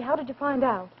 Tell me, how did you find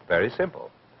out? Very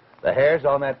simple. The hairs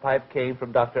on that pipe came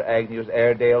from Dr. Agnew's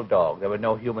Airedale dog. There were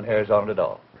no human hairs on it at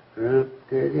all. Are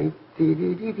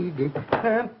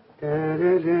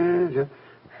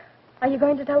you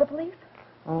going to tell the police?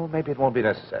 Oh, maybe it won't be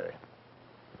necessary.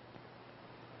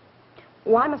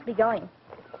 Oh, I must be going.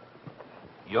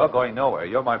 You're going nowhere.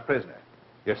 You're my prisoner.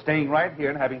 You're staying right here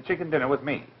and having chicken dinner with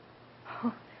me.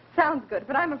 Oh, sounds good,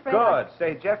 but I'm afraid... Good.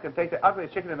 Say, Jeff can take the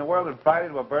ugliest chicken in the world and fry it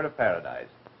into a bird of paradise.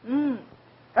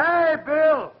 Hey,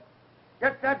 Bill!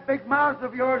 Get that big mouth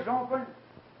of yours open.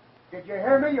 Did you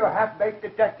hear me, you half-baked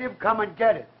detective? Come and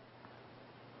get it.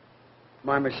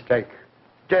 My mistake.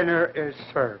 Dinner is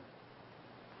served.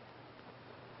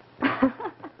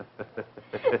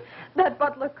 That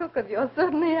butler cook of yours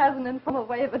certainly has an informal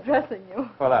way of addressing you.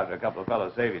 Well, after a couple of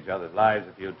fellows save each other's lives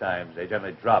a few times, they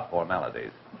generally drop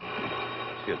formalities.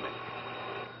 Excuse me.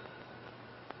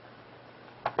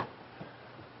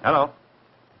 Hello.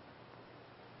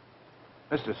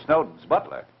 Mr. Snowden's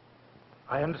butler.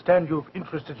 I understand you've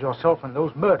interested yourself in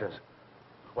those murders.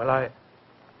 Well,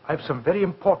 I've some very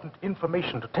important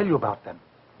information to tell you about them.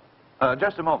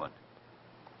 Just a moment.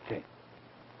 Okay.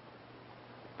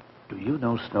 Do you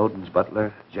know Snowden's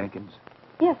butler, Jenkins?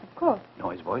 Yes, of course. Know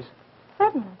his voice?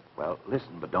 Certainly. Well,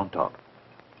 listen, but don't talk.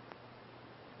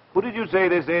 Who did you say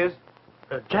this is?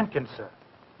 Jenkins, sir.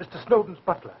 Mr. Snowden's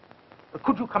butler.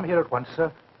 Could you come here at once,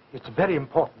 sir? It's very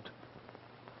important.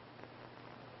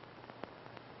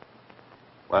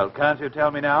 Well, can't you tell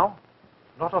me now?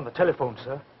 Not on the telephone,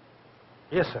 sir.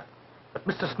 Yes, sir. But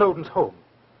Mr. Snowden's home.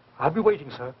 I'll be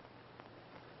waiting, sir.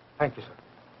 Thank you,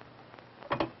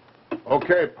 sir.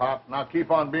 Okay, Pop. Now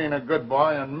keep on being a good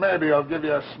boy, and maybe I'll give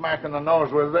you a smack in the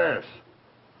nose with this.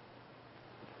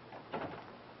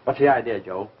 What's the idea,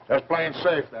 Joe? Just playing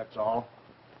safe, that's all.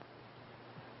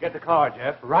 Get the car,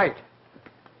 Jeff. Right.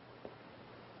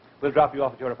 We'll drop you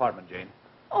off at your apartment, Jane.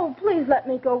 Oh, please let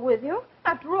me go with you.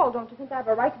 After all, don't you think I have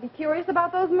a right to be curious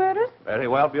about those murders? Very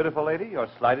well, beautiful lady. Your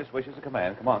slightest wish is a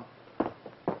command. Come on.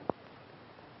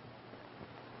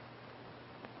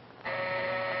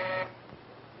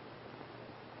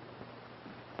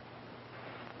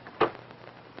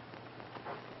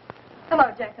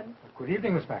 Hello, Jenkins. Good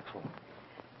evening, Miss Maxwell.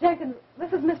 Jenkins,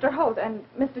 this is Mr. Holt and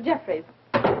Mr. Jeffries.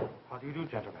 How do you do,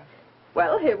 gentlemen?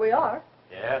 Well, here we are.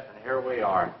 Yes, and here we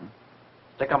are.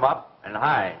 Stick 'em up and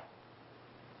high.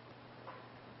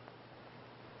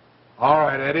 All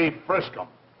right, Eddie, frisk 'em.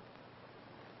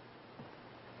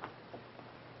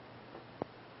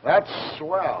 That's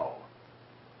swell.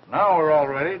 Now we're all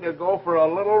ready to go for a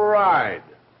little ride.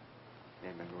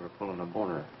 Yeah, maybe we're pulling a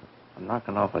boner.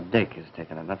 Knocking off a dick is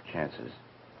taking enough chances.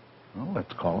 Well,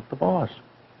 let's call up the boss.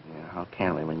 Yeah, how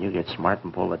can we when you get smart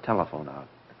and pull the telephone out?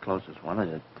 The closest one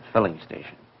is at the filling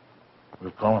station.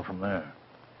 We'll call him from there.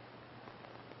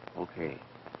 Okay.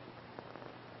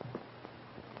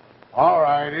 All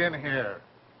right, in here.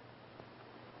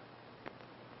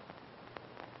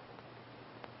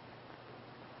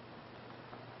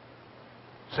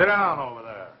 Sit down over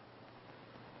there.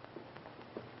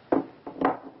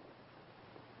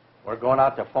 We're going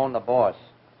out to phone the boss.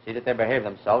 See that they behave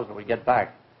themselves when we get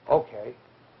back. Okay.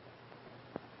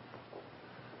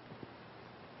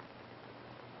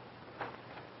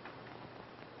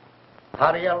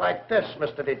 How do you like this,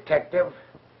 Mr. Detective?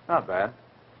 Not bad.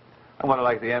 I want to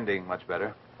like the ending much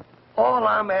better. All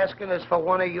I'm asking is for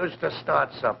one of yous to start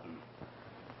something.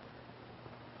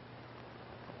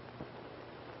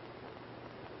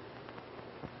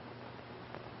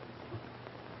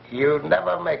 You'd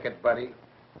never make it, buddy.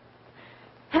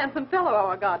 Handsome fellow,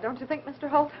 our God, don't you think, Mr.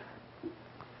 Holt?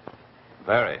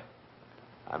 Very.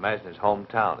 I imagine his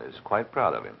hometown is quite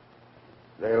proud of him.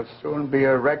 They'll soon be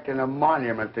erecting a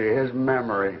monument to his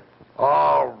memory.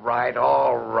 All right,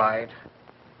 all right.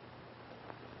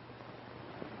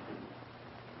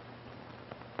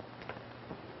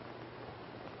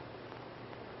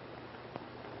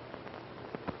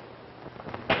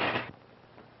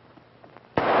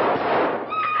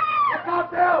 Look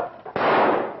out, Bill!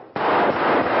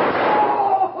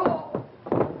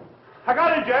 I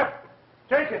got him, Jeff.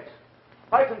 Jenkins,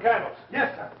 light some candles.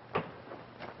 Yes, sir.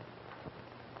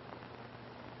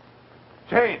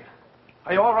 Jane,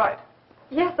 are you all right?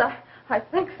 Yes, I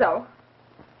think so.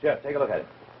 Jeff, take a look at it.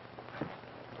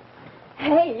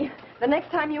 Hey, the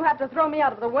next time you have to throw me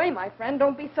out of the way, my friend,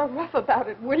 don't be so rough about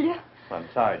it, will you? I'm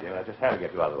sorry, Jane. I just had to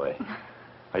get you out of the way.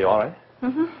 Are you all right?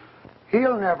 Mm-hmm.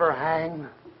 He'll never hang.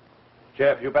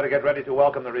 Jeff, you better get ready to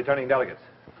welcome the returning delegates.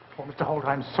 Oh, Mr. Holt,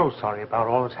 I'm so sorry about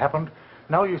all that's happened.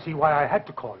 Now you see why I had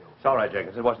to call you. It's all right,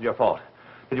 Jenkins. It wasn't your fault.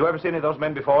 Did you ever see any of those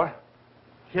men before?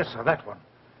 Yes, sir, that one.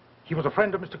 He was a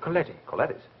friend of Mr. Coletti.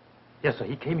 Coletti's? Yes, sir.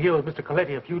 He came here with Mr.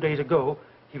 Coletti a few days ago.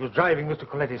 He was driving Mr.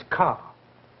 Coletti's car.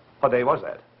 What day was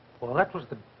that? Well, that was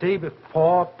the day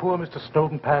before poor Mr.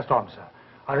 Snowden passed on, sir.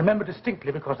 I remember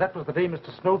distinctly because that was the day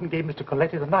Mr. Snowden gave Mr.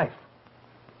 Coletti the knife.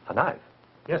 A knife?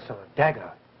 Yes, sir, a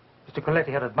dagger. Mr.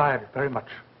 Coletti had admired it very much.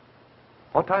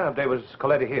 What time of day was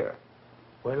Coletti here?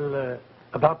 Well,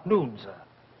 about noon, sir.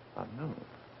 About noon.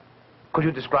 Could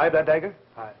you describe that dagger?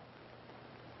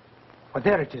 Well,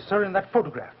 there it is, sir, in that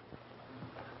photograph.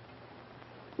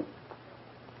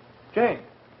 Jane,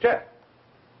 Jeff,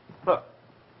 look.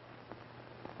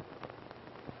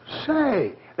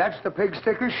 Say, that's the pig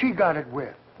sticker she got it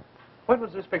with. When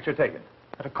was this picture taken?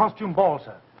 At a costume ball,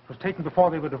 sir. It was taken before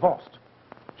they were divorced.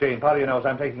 Jane, part of you knows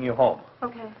I'm taking you home.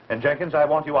 Okay. And Jenkins, I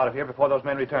want you out of here before those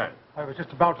men return. I was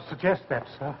just about to suggest that,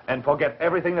 sir. And forget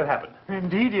everything that happened.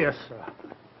 Indeed, yes, sir.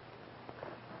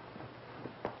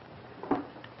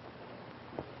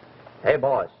 Hey,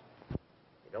 boss. You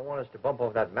don't want us to bump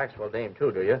off that Maxwell dame,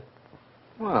 too, do you?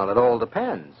 Well, it all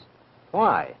depends.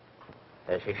 Why?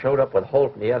 She showed up with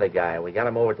Holt and the other guy. We got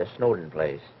him over at the Snowden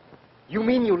place. You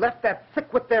mean you left that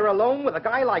thickwit there alone with a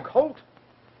guy like Holt?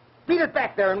 Beat it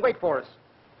back there and wait for us.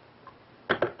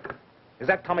 Is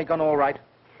that Tommy gun all right?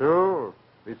 Sure.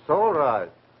 It's all right.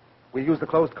 We'll use the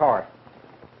closed car.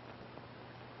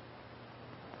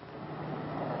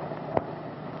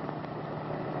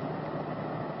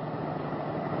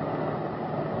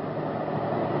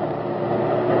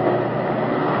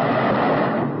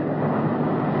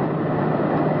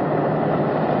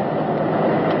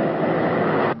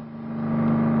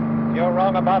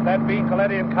 About that being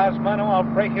Coletti and Cosmano, I'll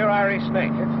break your Irish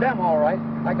snake. It's them, all right.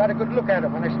 I got a good look at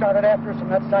them when they started after us on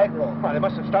that side road. Well, they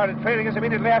must have started trailing us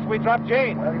immediately after we dropped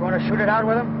Jane. Well, you want to shoot it out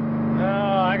with them? No,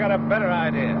 I got a better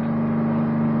idea.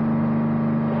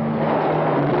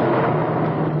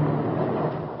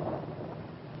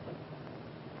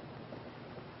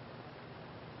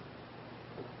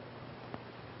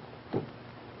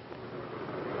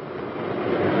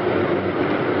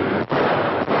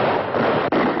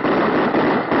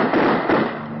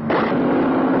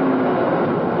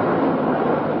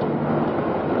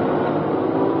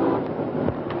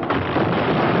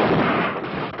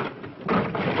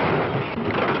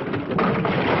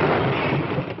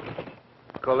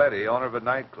 Coletti, owner of a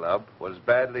nightclub, was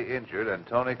badly injured, and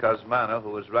Tony Cosmano,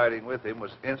 who was riding with him,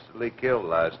 was instantly killed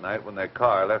last night when their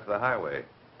car left the highway.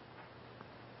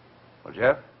 Well,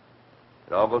 Jeff,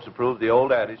 it all goes to prove the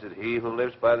old adage that he who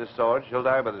lives by the sword shall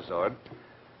die by the sword.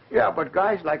 Yeah, but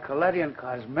guys like Coletti and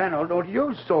Cosmano don't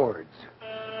use swords.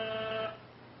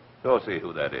 Go see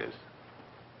who that is.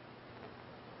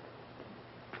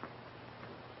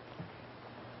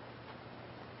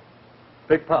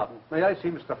 Beg pardon. May I see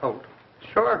Mr. Holt?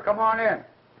 Sure, come on in.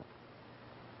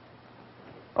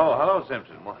 Oh, hello,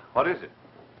 Simpson. What is it?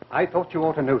 I thought you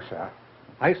ought to know, sir.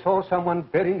 I saw someone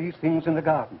burying these things in the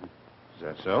garden. Is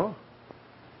that so?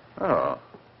 Oh,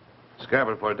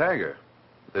 scabbard for a dagger.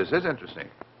 This is interesting.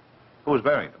 Who was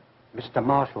burying them? Mr.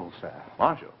 Marshall, sir.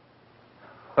 Marshall?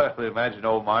 Well, imagine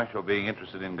old Marshall being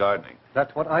interested in gardening.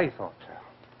 That's what I thought, sir.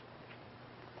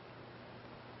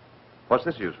 What's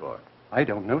this used for? I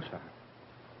don't know, sir.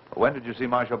 When did you see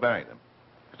Marshal Barrington?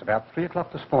 It's about 3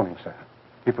 o'clock this morning, sir.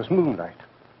 It was moonlight,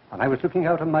 and I was looking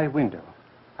out of my window.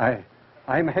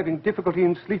 I'm having difficulty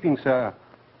in sleeping, sir,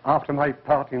 after my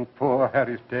part in poor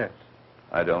Harry's death.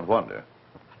 I don't wonder.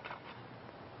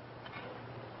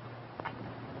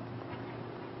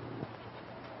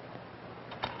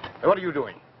 Hey, what are you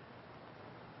doing?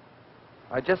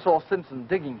 I just saw Simpson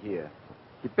digging here.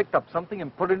 He picked up something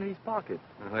and put it in his pocket.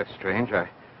 Well, that's strange.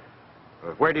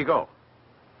 Where'd he go?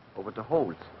 Over to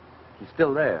Holt's. He's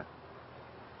still there.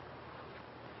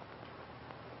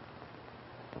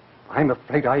 I'm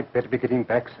afraid I'd better be getting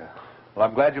back, sir. Well,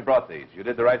 I'm glad you brought these. You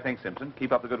did the right thing, Simpson.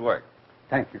 Keep up the good work.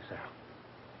 Thank you, sir.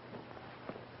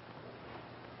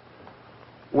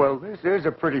 Well, this is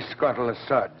a pretty scuttle of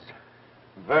suds.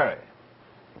 Very.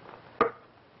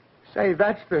 Say,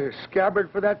 that's the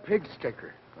scabbard for that pig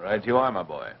sticker. Right you are, my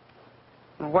boy.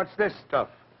 And what's this stuff?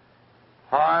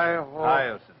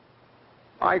 Hyacinth.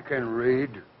 I can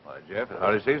read. Why, Jeff, it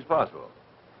hardly seems possible.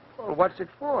 Well, what's it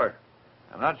for?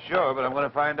 I'm not sure, but I'm going to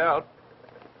find out.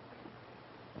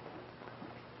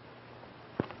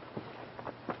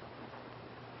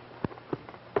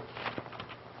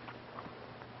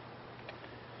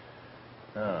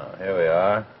 Oh, here we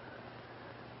are.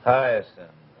 Hyacinth.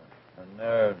 A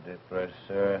nerve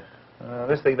depressor.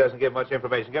 This thing doesn't give much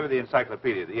information. Give me the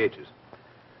encyclopedia, the H's.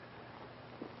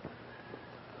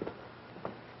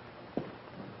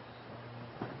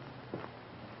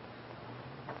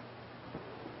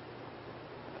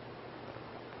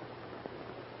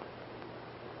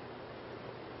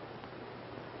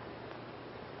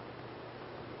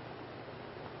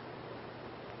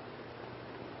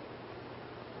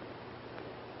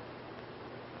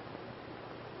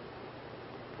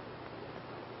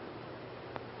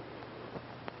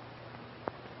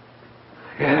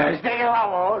 Stay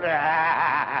alone.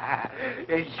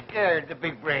 It scared the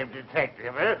big brave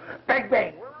detective. Bang,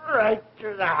 bang, right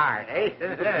to the heart, eh?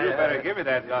 You better give me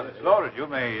that gun. It's loaded. You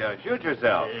may shoot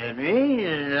yourself. Me?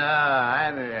 No,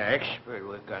 I'm an expert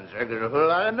with guns. I got a whole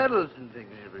lot of medals and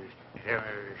things.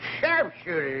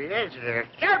 Sharpshooter, that's it, a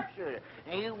sharpshooter.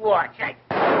 And you watch.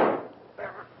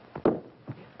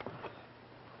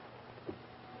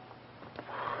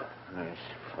 That's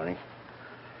funny.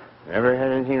 Never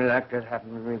had anything like that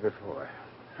happen to me before.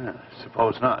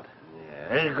 Suppose not.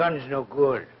 Yeah, this gun's no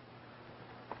good.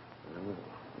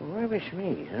 Where was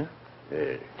me, huh? Yeah,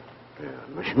 it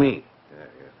was me.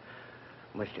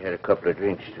 Must have had a couple of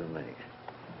drinks too many.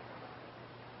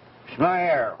 It's my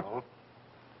air, Holt.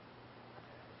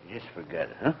 You just forget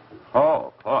it, huh? Oh,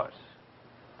 of course.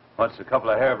 What's a couple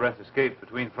of hairbreadth escapes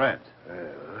between friends?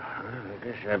 I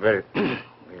guess I better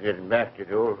be getting back to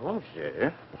the old homestead, huh?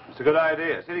 It's a good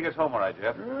idea. See if he gets home all right,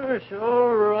 Jeff. It's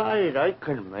all right. I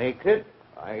can make it.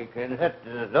 I can hit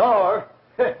the door.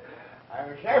 I'm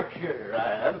a sharpshooter,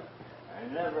 I am.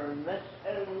 I never miss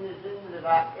anything that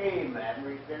I aim at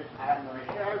because I'm a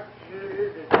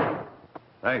sharpshooter.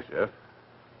 Thanks, Jeff.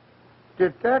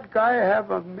 Did that guy have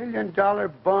 $1 million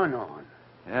bun on?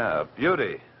 Yeah, a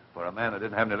beauty for a man that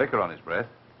didn't have any liquor on his breath.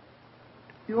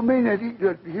 You mean that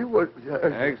he was...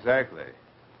 Exactly.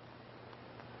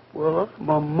 Well,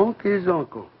 my monkey's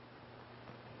uncle.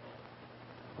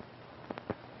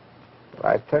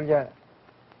 I tell you,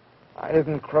 I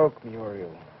didn't croak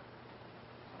Muriel.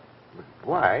 But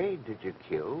why did you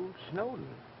kill Snowden?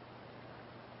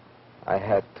 I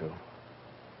had to.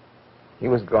 He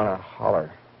was gonna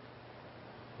holler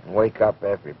and wake up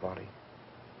everybody.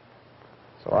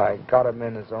 So I got him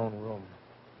in his own room,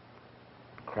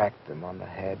 cracked him on the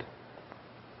head.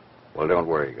 Well, don't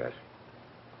worry, Gus.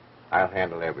 I'll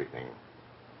handle everything.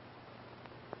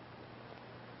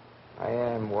 I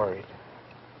am worried.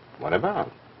 What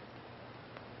about?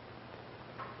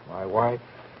 My wife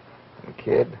and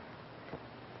kid.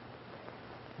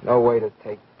 No way to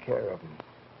take care of them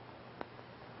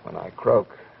when I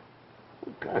croak.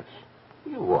 Gus,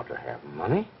 you ought to have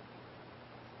money.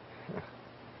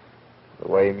 The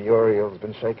way Muriel's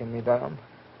been shaking me down.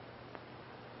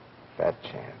 Fat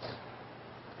chance.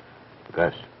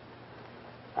 Gus,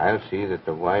 I'll see that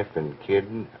the wife and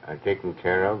kid are taken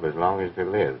care of as long as they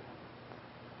live.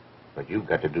 But you've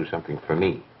got to do something for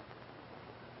me.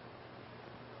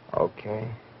 Okay.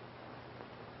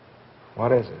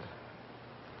 What is it?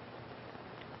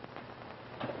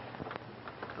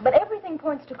 But everything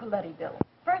points to Coletti, Bill.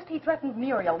 First, he threatened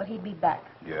Muriel that he'd be back.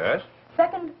 Yes?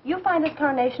 Second, you find his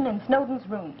carnation in Snowden's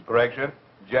room. Correction.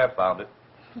 Jeff found it.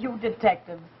 You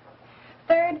detectives.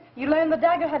 Third, you learned the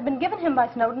dagger had been given him by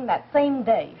Snowden that same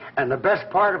day. And the best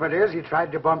part of it is he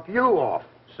tried to bump you off.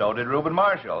 So did Reuben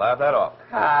Marshall. Laugh that off.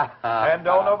 And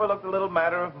don't overlook the little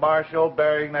matter of Marshall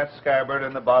burying that scabbard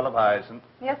in the bottle of hyacinth.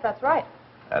 Yes, that's right.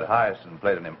 That hyacinth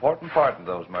played an important part in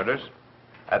those murders,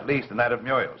 at least in that of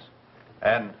Muriel's.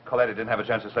 And Coletti didn't have a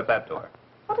chance to slip that to her.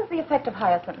 What is the effect of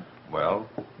hyacinth? Well,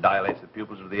 dilates the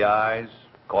pupils of the eyes,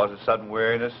 causes sudden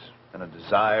weariness, and a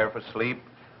desire for sleep.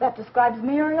 That describes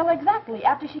Muriel exactly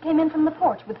after she came in from the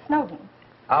porch with Snowden.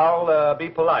 I'll be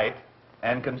polite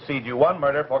and concede you one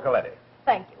murder for Coletti.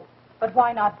 Thank you. But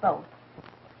why not both?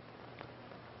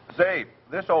 Say,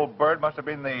 this old bird must have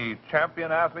been the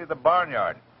champion athlete of the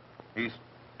barnyard. He's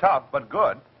tough but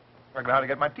good. I don't know how to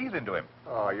get my teeth into him.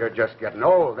 Oh, you're just getting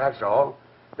old, that's all.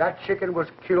 That chicken was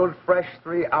killed fresh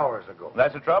 3 hours ago.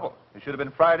 That's the trouble. It should have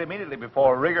been fried immediately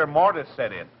before rigor mortis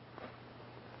set in.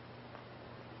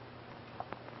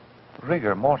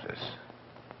 Rigor mortis?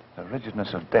 The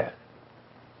rigidness of death.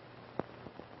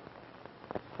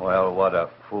 Well, what a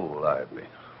fool I've been.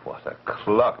 What a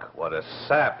cluck. What a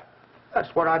sap.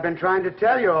 That's what I've been trying to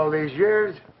tell you all these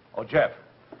years. Oh, Jeff,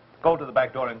 go to the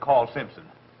back door and call Simpson.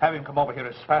 Have him come over here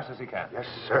as fast as he can. Yes,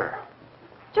 sir.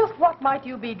 Just what might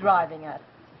you be driving at?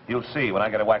 You'll see when I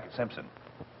get a whack at Simpson.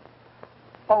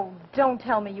 Oh, don't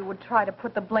tell me you would try to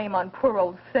put the blame on poor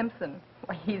old Simpson.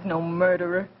 Why, he's no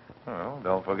murderer. Well,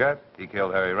 don't forget, he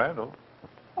killed Harry Randall.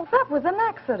 Well, that was an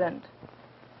accident.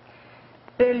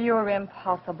 Bill, you're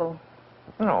impossible.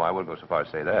 No, I wouldn't go so far as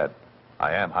to say that.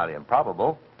 I am highly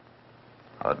improbable.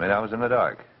 I'll admit I was in the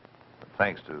dark. But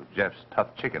thanks to Jeff's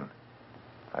tough chicken,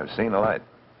 I've seen the light.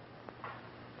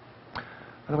 By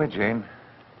the way, Jane,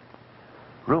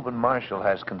 Reuben Marshall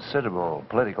has considerable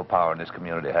political power in this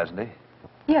community, hasn't he?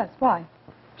 Yes, why?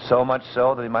 So much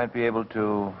so that he might be able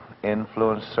to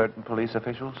influence certain police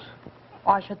officials?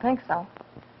 Oh, I should think so.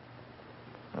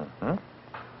 Mm-hmm.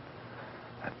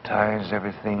 That ties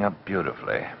everything up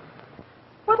beautifully.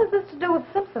 What has this to do with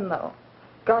Simpson, though?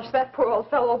 Gosh, that poor old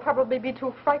fellow will probably be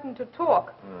too frightened to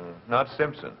talk. Not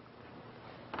Simpson.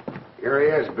 Here he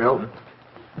is, Bill.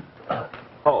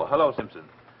 Oh, hello, Simpson.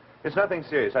 It's nothing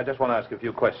serious. I just want to ask a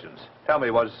few questions. Tell me,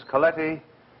 was Coletti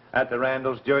at the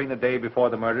Randalls during the day before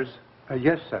the murders?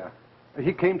 Yes, sir.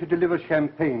 He came to deliver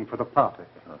champagne for the party.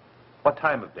 What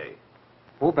time of day?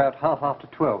 Oh, about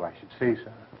 12:30, I should say,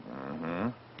 sir. Mm-hmm.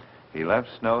 He left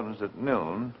Snowden's at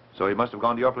noon, so he must have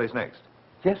gone to your place next.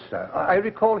 Yes, sir. I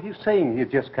recall his saying he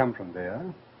had just come from there.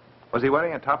 Was he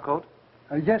wearing a topcoat?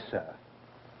 Yes, sir.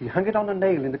 He hung it on a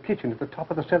nail in the kitchen at the top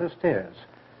of the cellar stairs.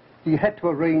 He had to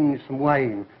arrange some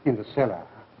wine in the cellar.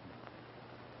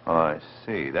 Oh, I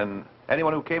see. Then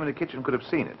anyone who came in the kitchen could have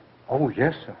seen it. Oh,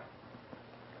 yes, sir.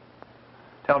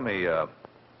 Tell me,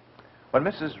 when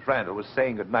Mrs. Randall was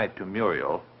saying goodnight to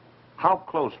Muriel, how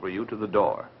close were you to the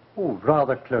door? Oh,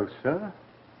 rather close, sir.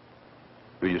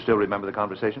 Do you still remember the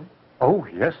conversation? Oh,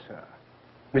 yes, sir.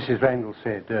 Mrs. Randall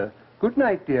said, "Good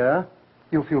night, dear.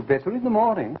 You'll feel better in the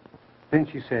morning." Then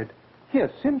she said,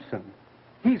 "Here's Simpson.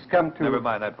 He's come to..." Never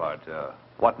mind that part.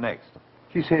 What next?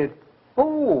 She said,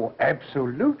 "Oh,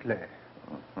 absolutely."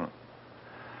 Mm-hmm.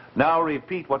 Now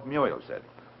repeat what Muriel said.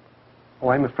 Oh,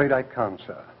 I'm afraid I can't,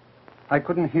 sir. I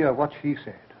couldn't hear what she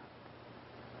said.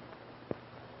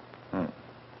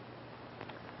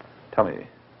 Tell me,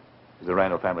 is the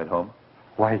Randall family at home?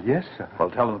 Why, yes, sir. Well,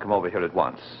 tell them to come over here at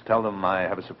once. Tell them I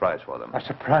have a surprise for them. A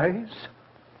surprise?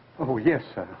 Oh, yes,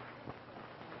 sir.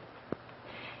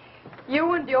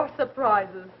 You and your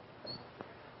surprises.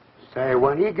 Say,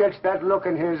 when he gets that look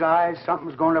in his eyes,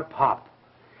 something's going to pop.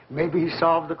 Maybe he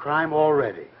solved the crime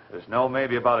already. There's no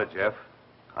maybe about it, Jeff.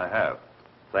 I have.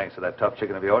 Thanks to that tough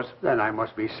chicken of yours. Then I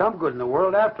must be some good in the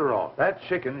world after all. That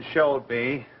chicken showed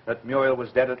me that Muriel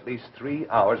was dead at least 3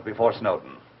 hours before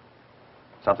Snowden.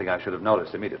 Something I should have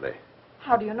noticed immediately.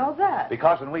 How do you know that?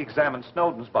 Because when we examined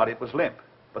Snowden's body, it was limp.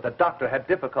 But the doctor had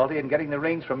difficulty in getting the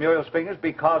rings from Muriel's fingers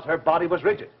because her body was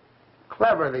rigid.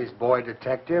 Clever, these boy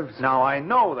detectives. Now, I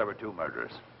know there were 2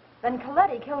 murderers. Then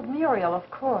Coletti killed Muriel, of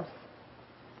course.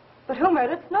 But who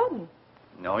murdered Snowden?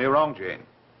 No, you're wrong, Jane.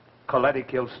 Coletti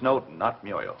killed Snowden, not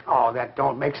Muriel. Oh, that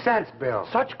don't make sense, Bill.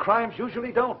 Such crimes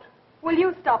usually don't. Will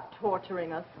you stop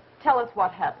torturing us? Tell us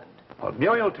what happened. Well,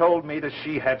 Muriel told me that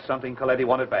she had something Coletti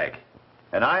wanted back.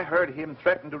 And I heard him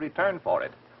threaten to return for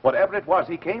it. Whatever it was,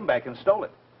 he came back and stole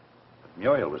it. But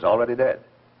Muriel was already dead.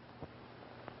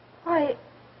 Why,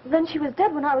 then she was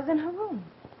dead when I was in her room.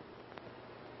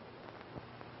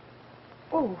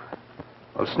 Oh.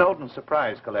 Well, Snowden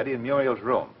surprised Coletti in Muriel's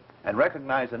room and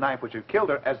recognized the knife which had killed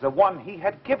her as the one he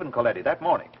had given Coletti that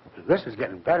morning. This is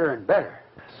getting better and better.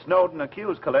 Snowden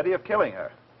accused Coletti of killing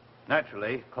her.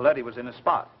 Naturally, Coletti was in a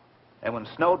spot. And when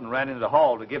Snowden ran into the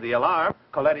hall to give the alarm,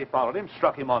 Coletti followed him,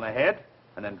 struck him on the head,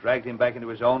 and then dragged him back into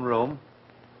his own room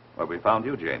Where we found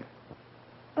you, Jane.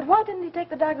 But why didn't he take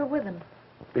the dagger with him?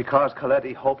 Because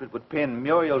Coletti hoped it would pin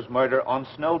Muriel's murder on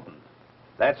Snowden.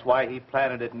 That's why he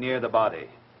planted it near the body.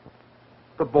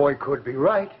 The boy could be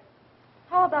right.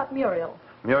 How about Muriel?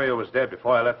 Muriel was dead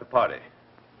before I left the party,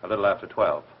 a little after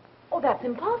 12. Oh, that's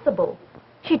impossible.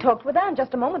 She talked with Anne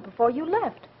just a moment before you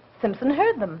left. Simpson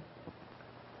heard them.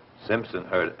 Simpson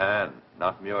heard Anne,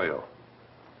 not Muriel.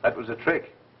 That was a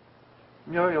trick.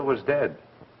 Muriel was dead.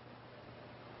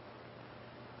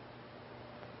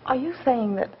 Are you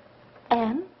saying that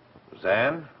Anne? It was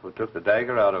Anne who took the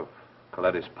dagger out of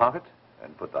Coletti's pocket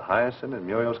and put the hyacinth in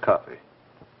Muriel's coffee.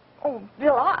 Oh,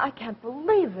 Bill, I can't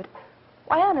believe it.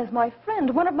 Why, Anne is my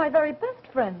friend, one of my very best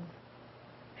friends.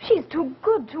 She's too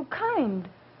good, too kind.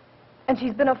 And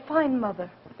she's been a fine mother.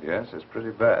 Yes, it's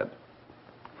pretty bad.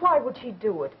 Why would she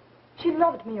do it? She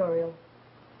loved Muriel.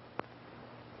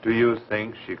 Do you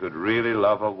think she could really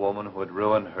love a woman who had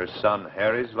ruined her son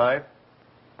Harry's life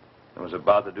and was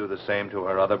about to do the same to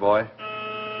her other boy?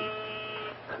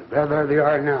 There they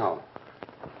are now.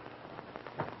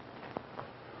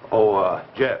 Oh,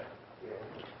 Jeff.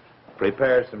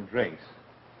 Prepare some drinks.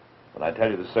 When I tell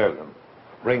you to serve them,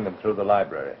 bring them through the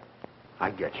library. I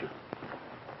get you.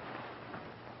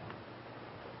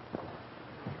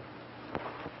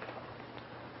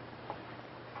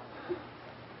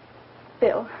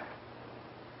 Bill,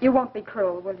 you won't be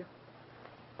cruel, will you?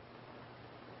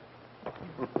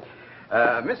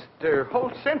 Mr.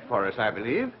 Holt sent for us, I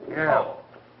believe. Yeah. Oh.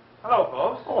 Hello,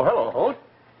 folks. Oh, hello, Holt.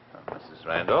 Mrs.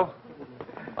 Randall.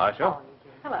 Marshall.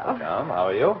 Hello. Tom, how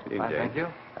are you? Fine, thank you.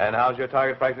 And how's your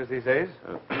target practice these days?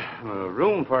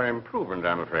 Room for improvement,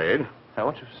 I'm afraid. Now,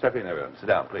 won't you step in, everyone? Sit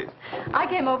down, please. I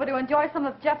came over to enjoy some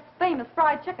of Jeff's famous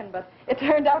fried chicken, but it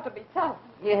turned out to be tough.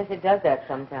 Yes, it does that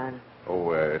sometimes.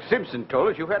 Oh, Simpson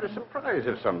told us you had a surprise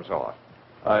of some sort.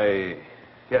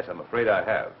 Yes, I'm afraid I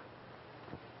have.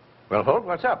 Well, Holt,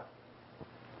 what's up?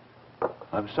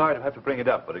 I'm sorry to have to bring it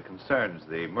up, but it concerns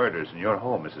the murders in your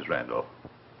home, Mrs. Randall.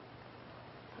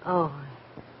 Oh.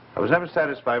 I was never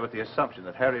satisfied with the assumption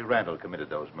that Harry Randall committed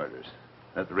those murders.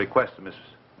 At the request of Miss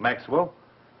Maxwell,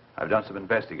 I've done some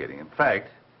investigating. In fact,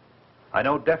 I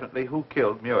know definitely who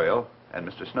killed Muriel and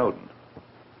Mr. Snowden.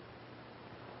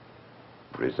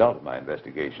 The result of my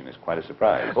investigation is quite a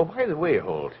surprise. Oh, by the way,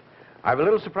 Holt, I have a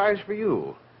little surprise for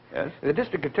you. Yes? The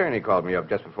district attorney called me up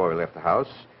just before we left the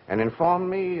house and informed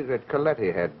me that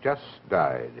Coletti had just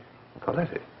died.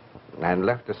 Coletti? And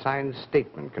left a signed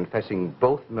statement confessing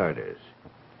both murders.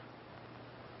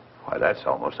 Why, that's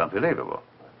almost unbelievable.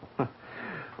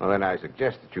 Well, then I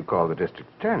suggest that you call the district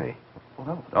attorney.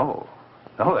 Well, no,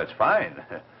 that's fine.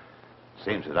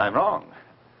 Seems that I'm wrong.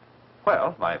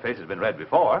 Well, my face has been read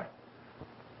before.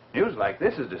 News like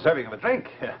this is deserving of a drink.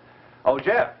 Oh,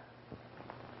 Jeff.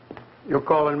 You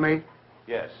calling me?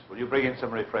 Yes. Will you bring in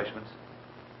some refreshments?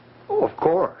 Oh, of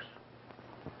course.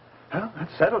 Well, that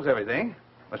settles everything.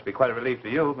 Must be quite a relief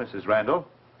to you, Mrs. Randall,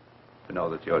 to know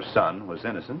that your son was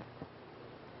innocent.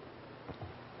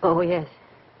 Oh, yes.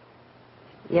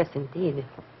 Yes, indeed.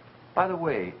 By the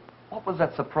way, what was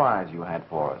that surprise you had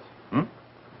for us?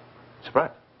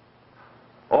 Surprise?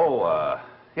 Oh,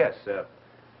 yes.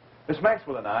 Miss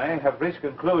Maxwell and I have reached a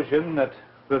conclusion that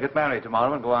we'll get married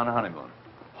tomorrow and go on a honeymoon.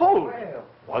 Oh,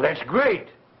 well, that's great.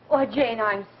 Why, Jane,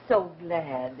 I'm so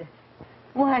glad.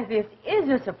 Why, this is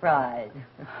a surprise.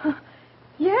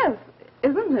 Yes,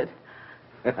 isn't it?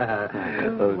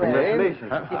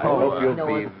 Congratulations. I hope you'll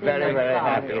be very, very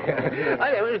happy.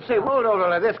 I would say, hold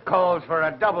on, this calls for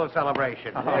a double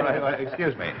celebration. All right, well,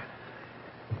 excuse me.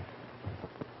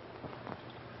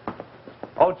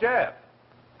 Oh, Jeff,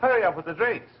 hurry up with the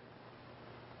drinks.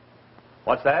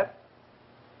 What's that?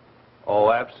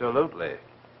 Oh, absolutely.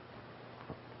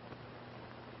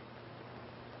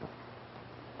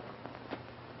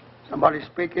 Somebody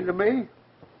speaking to me?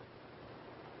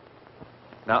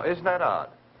 Now, isn't that odd?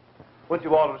 Wouldn't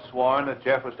you all have sworn that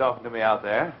Jeff was talking to me out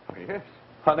there? Yes.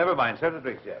 Oh, never mind. Serve the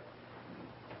drinks, Jeff.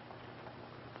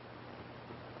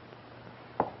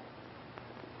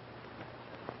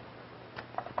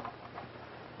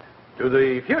 To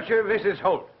the future Mrs.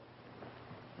 Holt.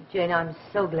 Jane, I'm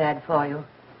so glad for you.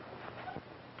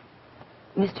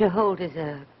 Mr. Holt is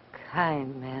a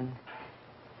kind man.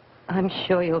 I'm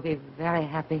sure you'll be very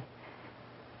happy.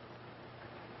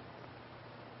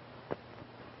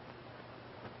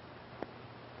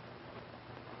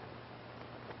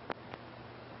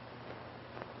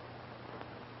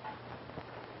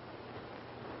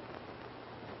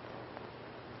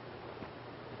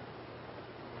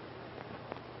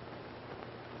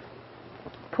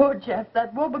 Poor Jeff,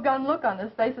 that woebegone look on his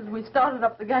face as we started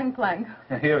up the gangplank.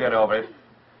 He'll get over it.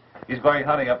 He's going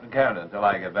hunting up in Canada until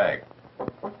I get back.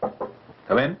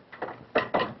 Come in.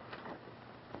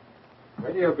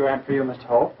 Radiogram for you, Mr.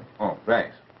 Holt. Oh,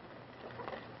 thanks.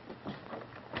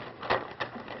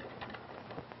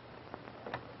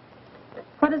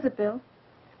 What is it, Bill?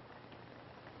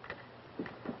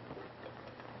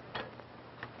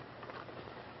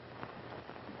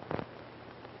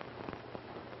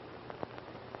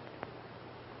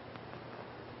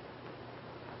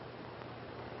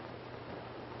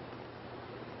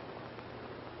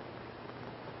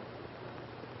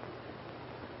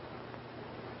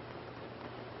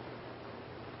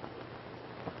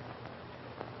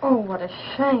 Oh, what a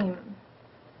shame.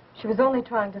 She was only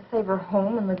trying to save her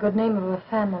home and the good name of her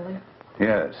family.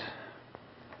 Yes,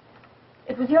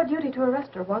 It was your duty to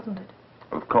arrest her, wasn't it?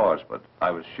 of course, but I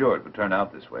was sure it would turn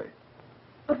out this way.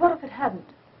 But what if it hadn't?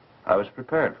 I was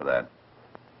prepared for that.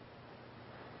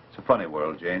 It's a funny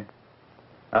world, Jane.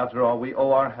 After all, we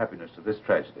owe our happiness to this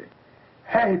tragedy.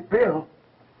 Hey, Bill,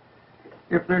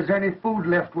 if there's any food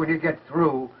left when you get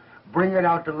through, bring it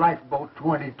out to Lifeboat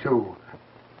 22.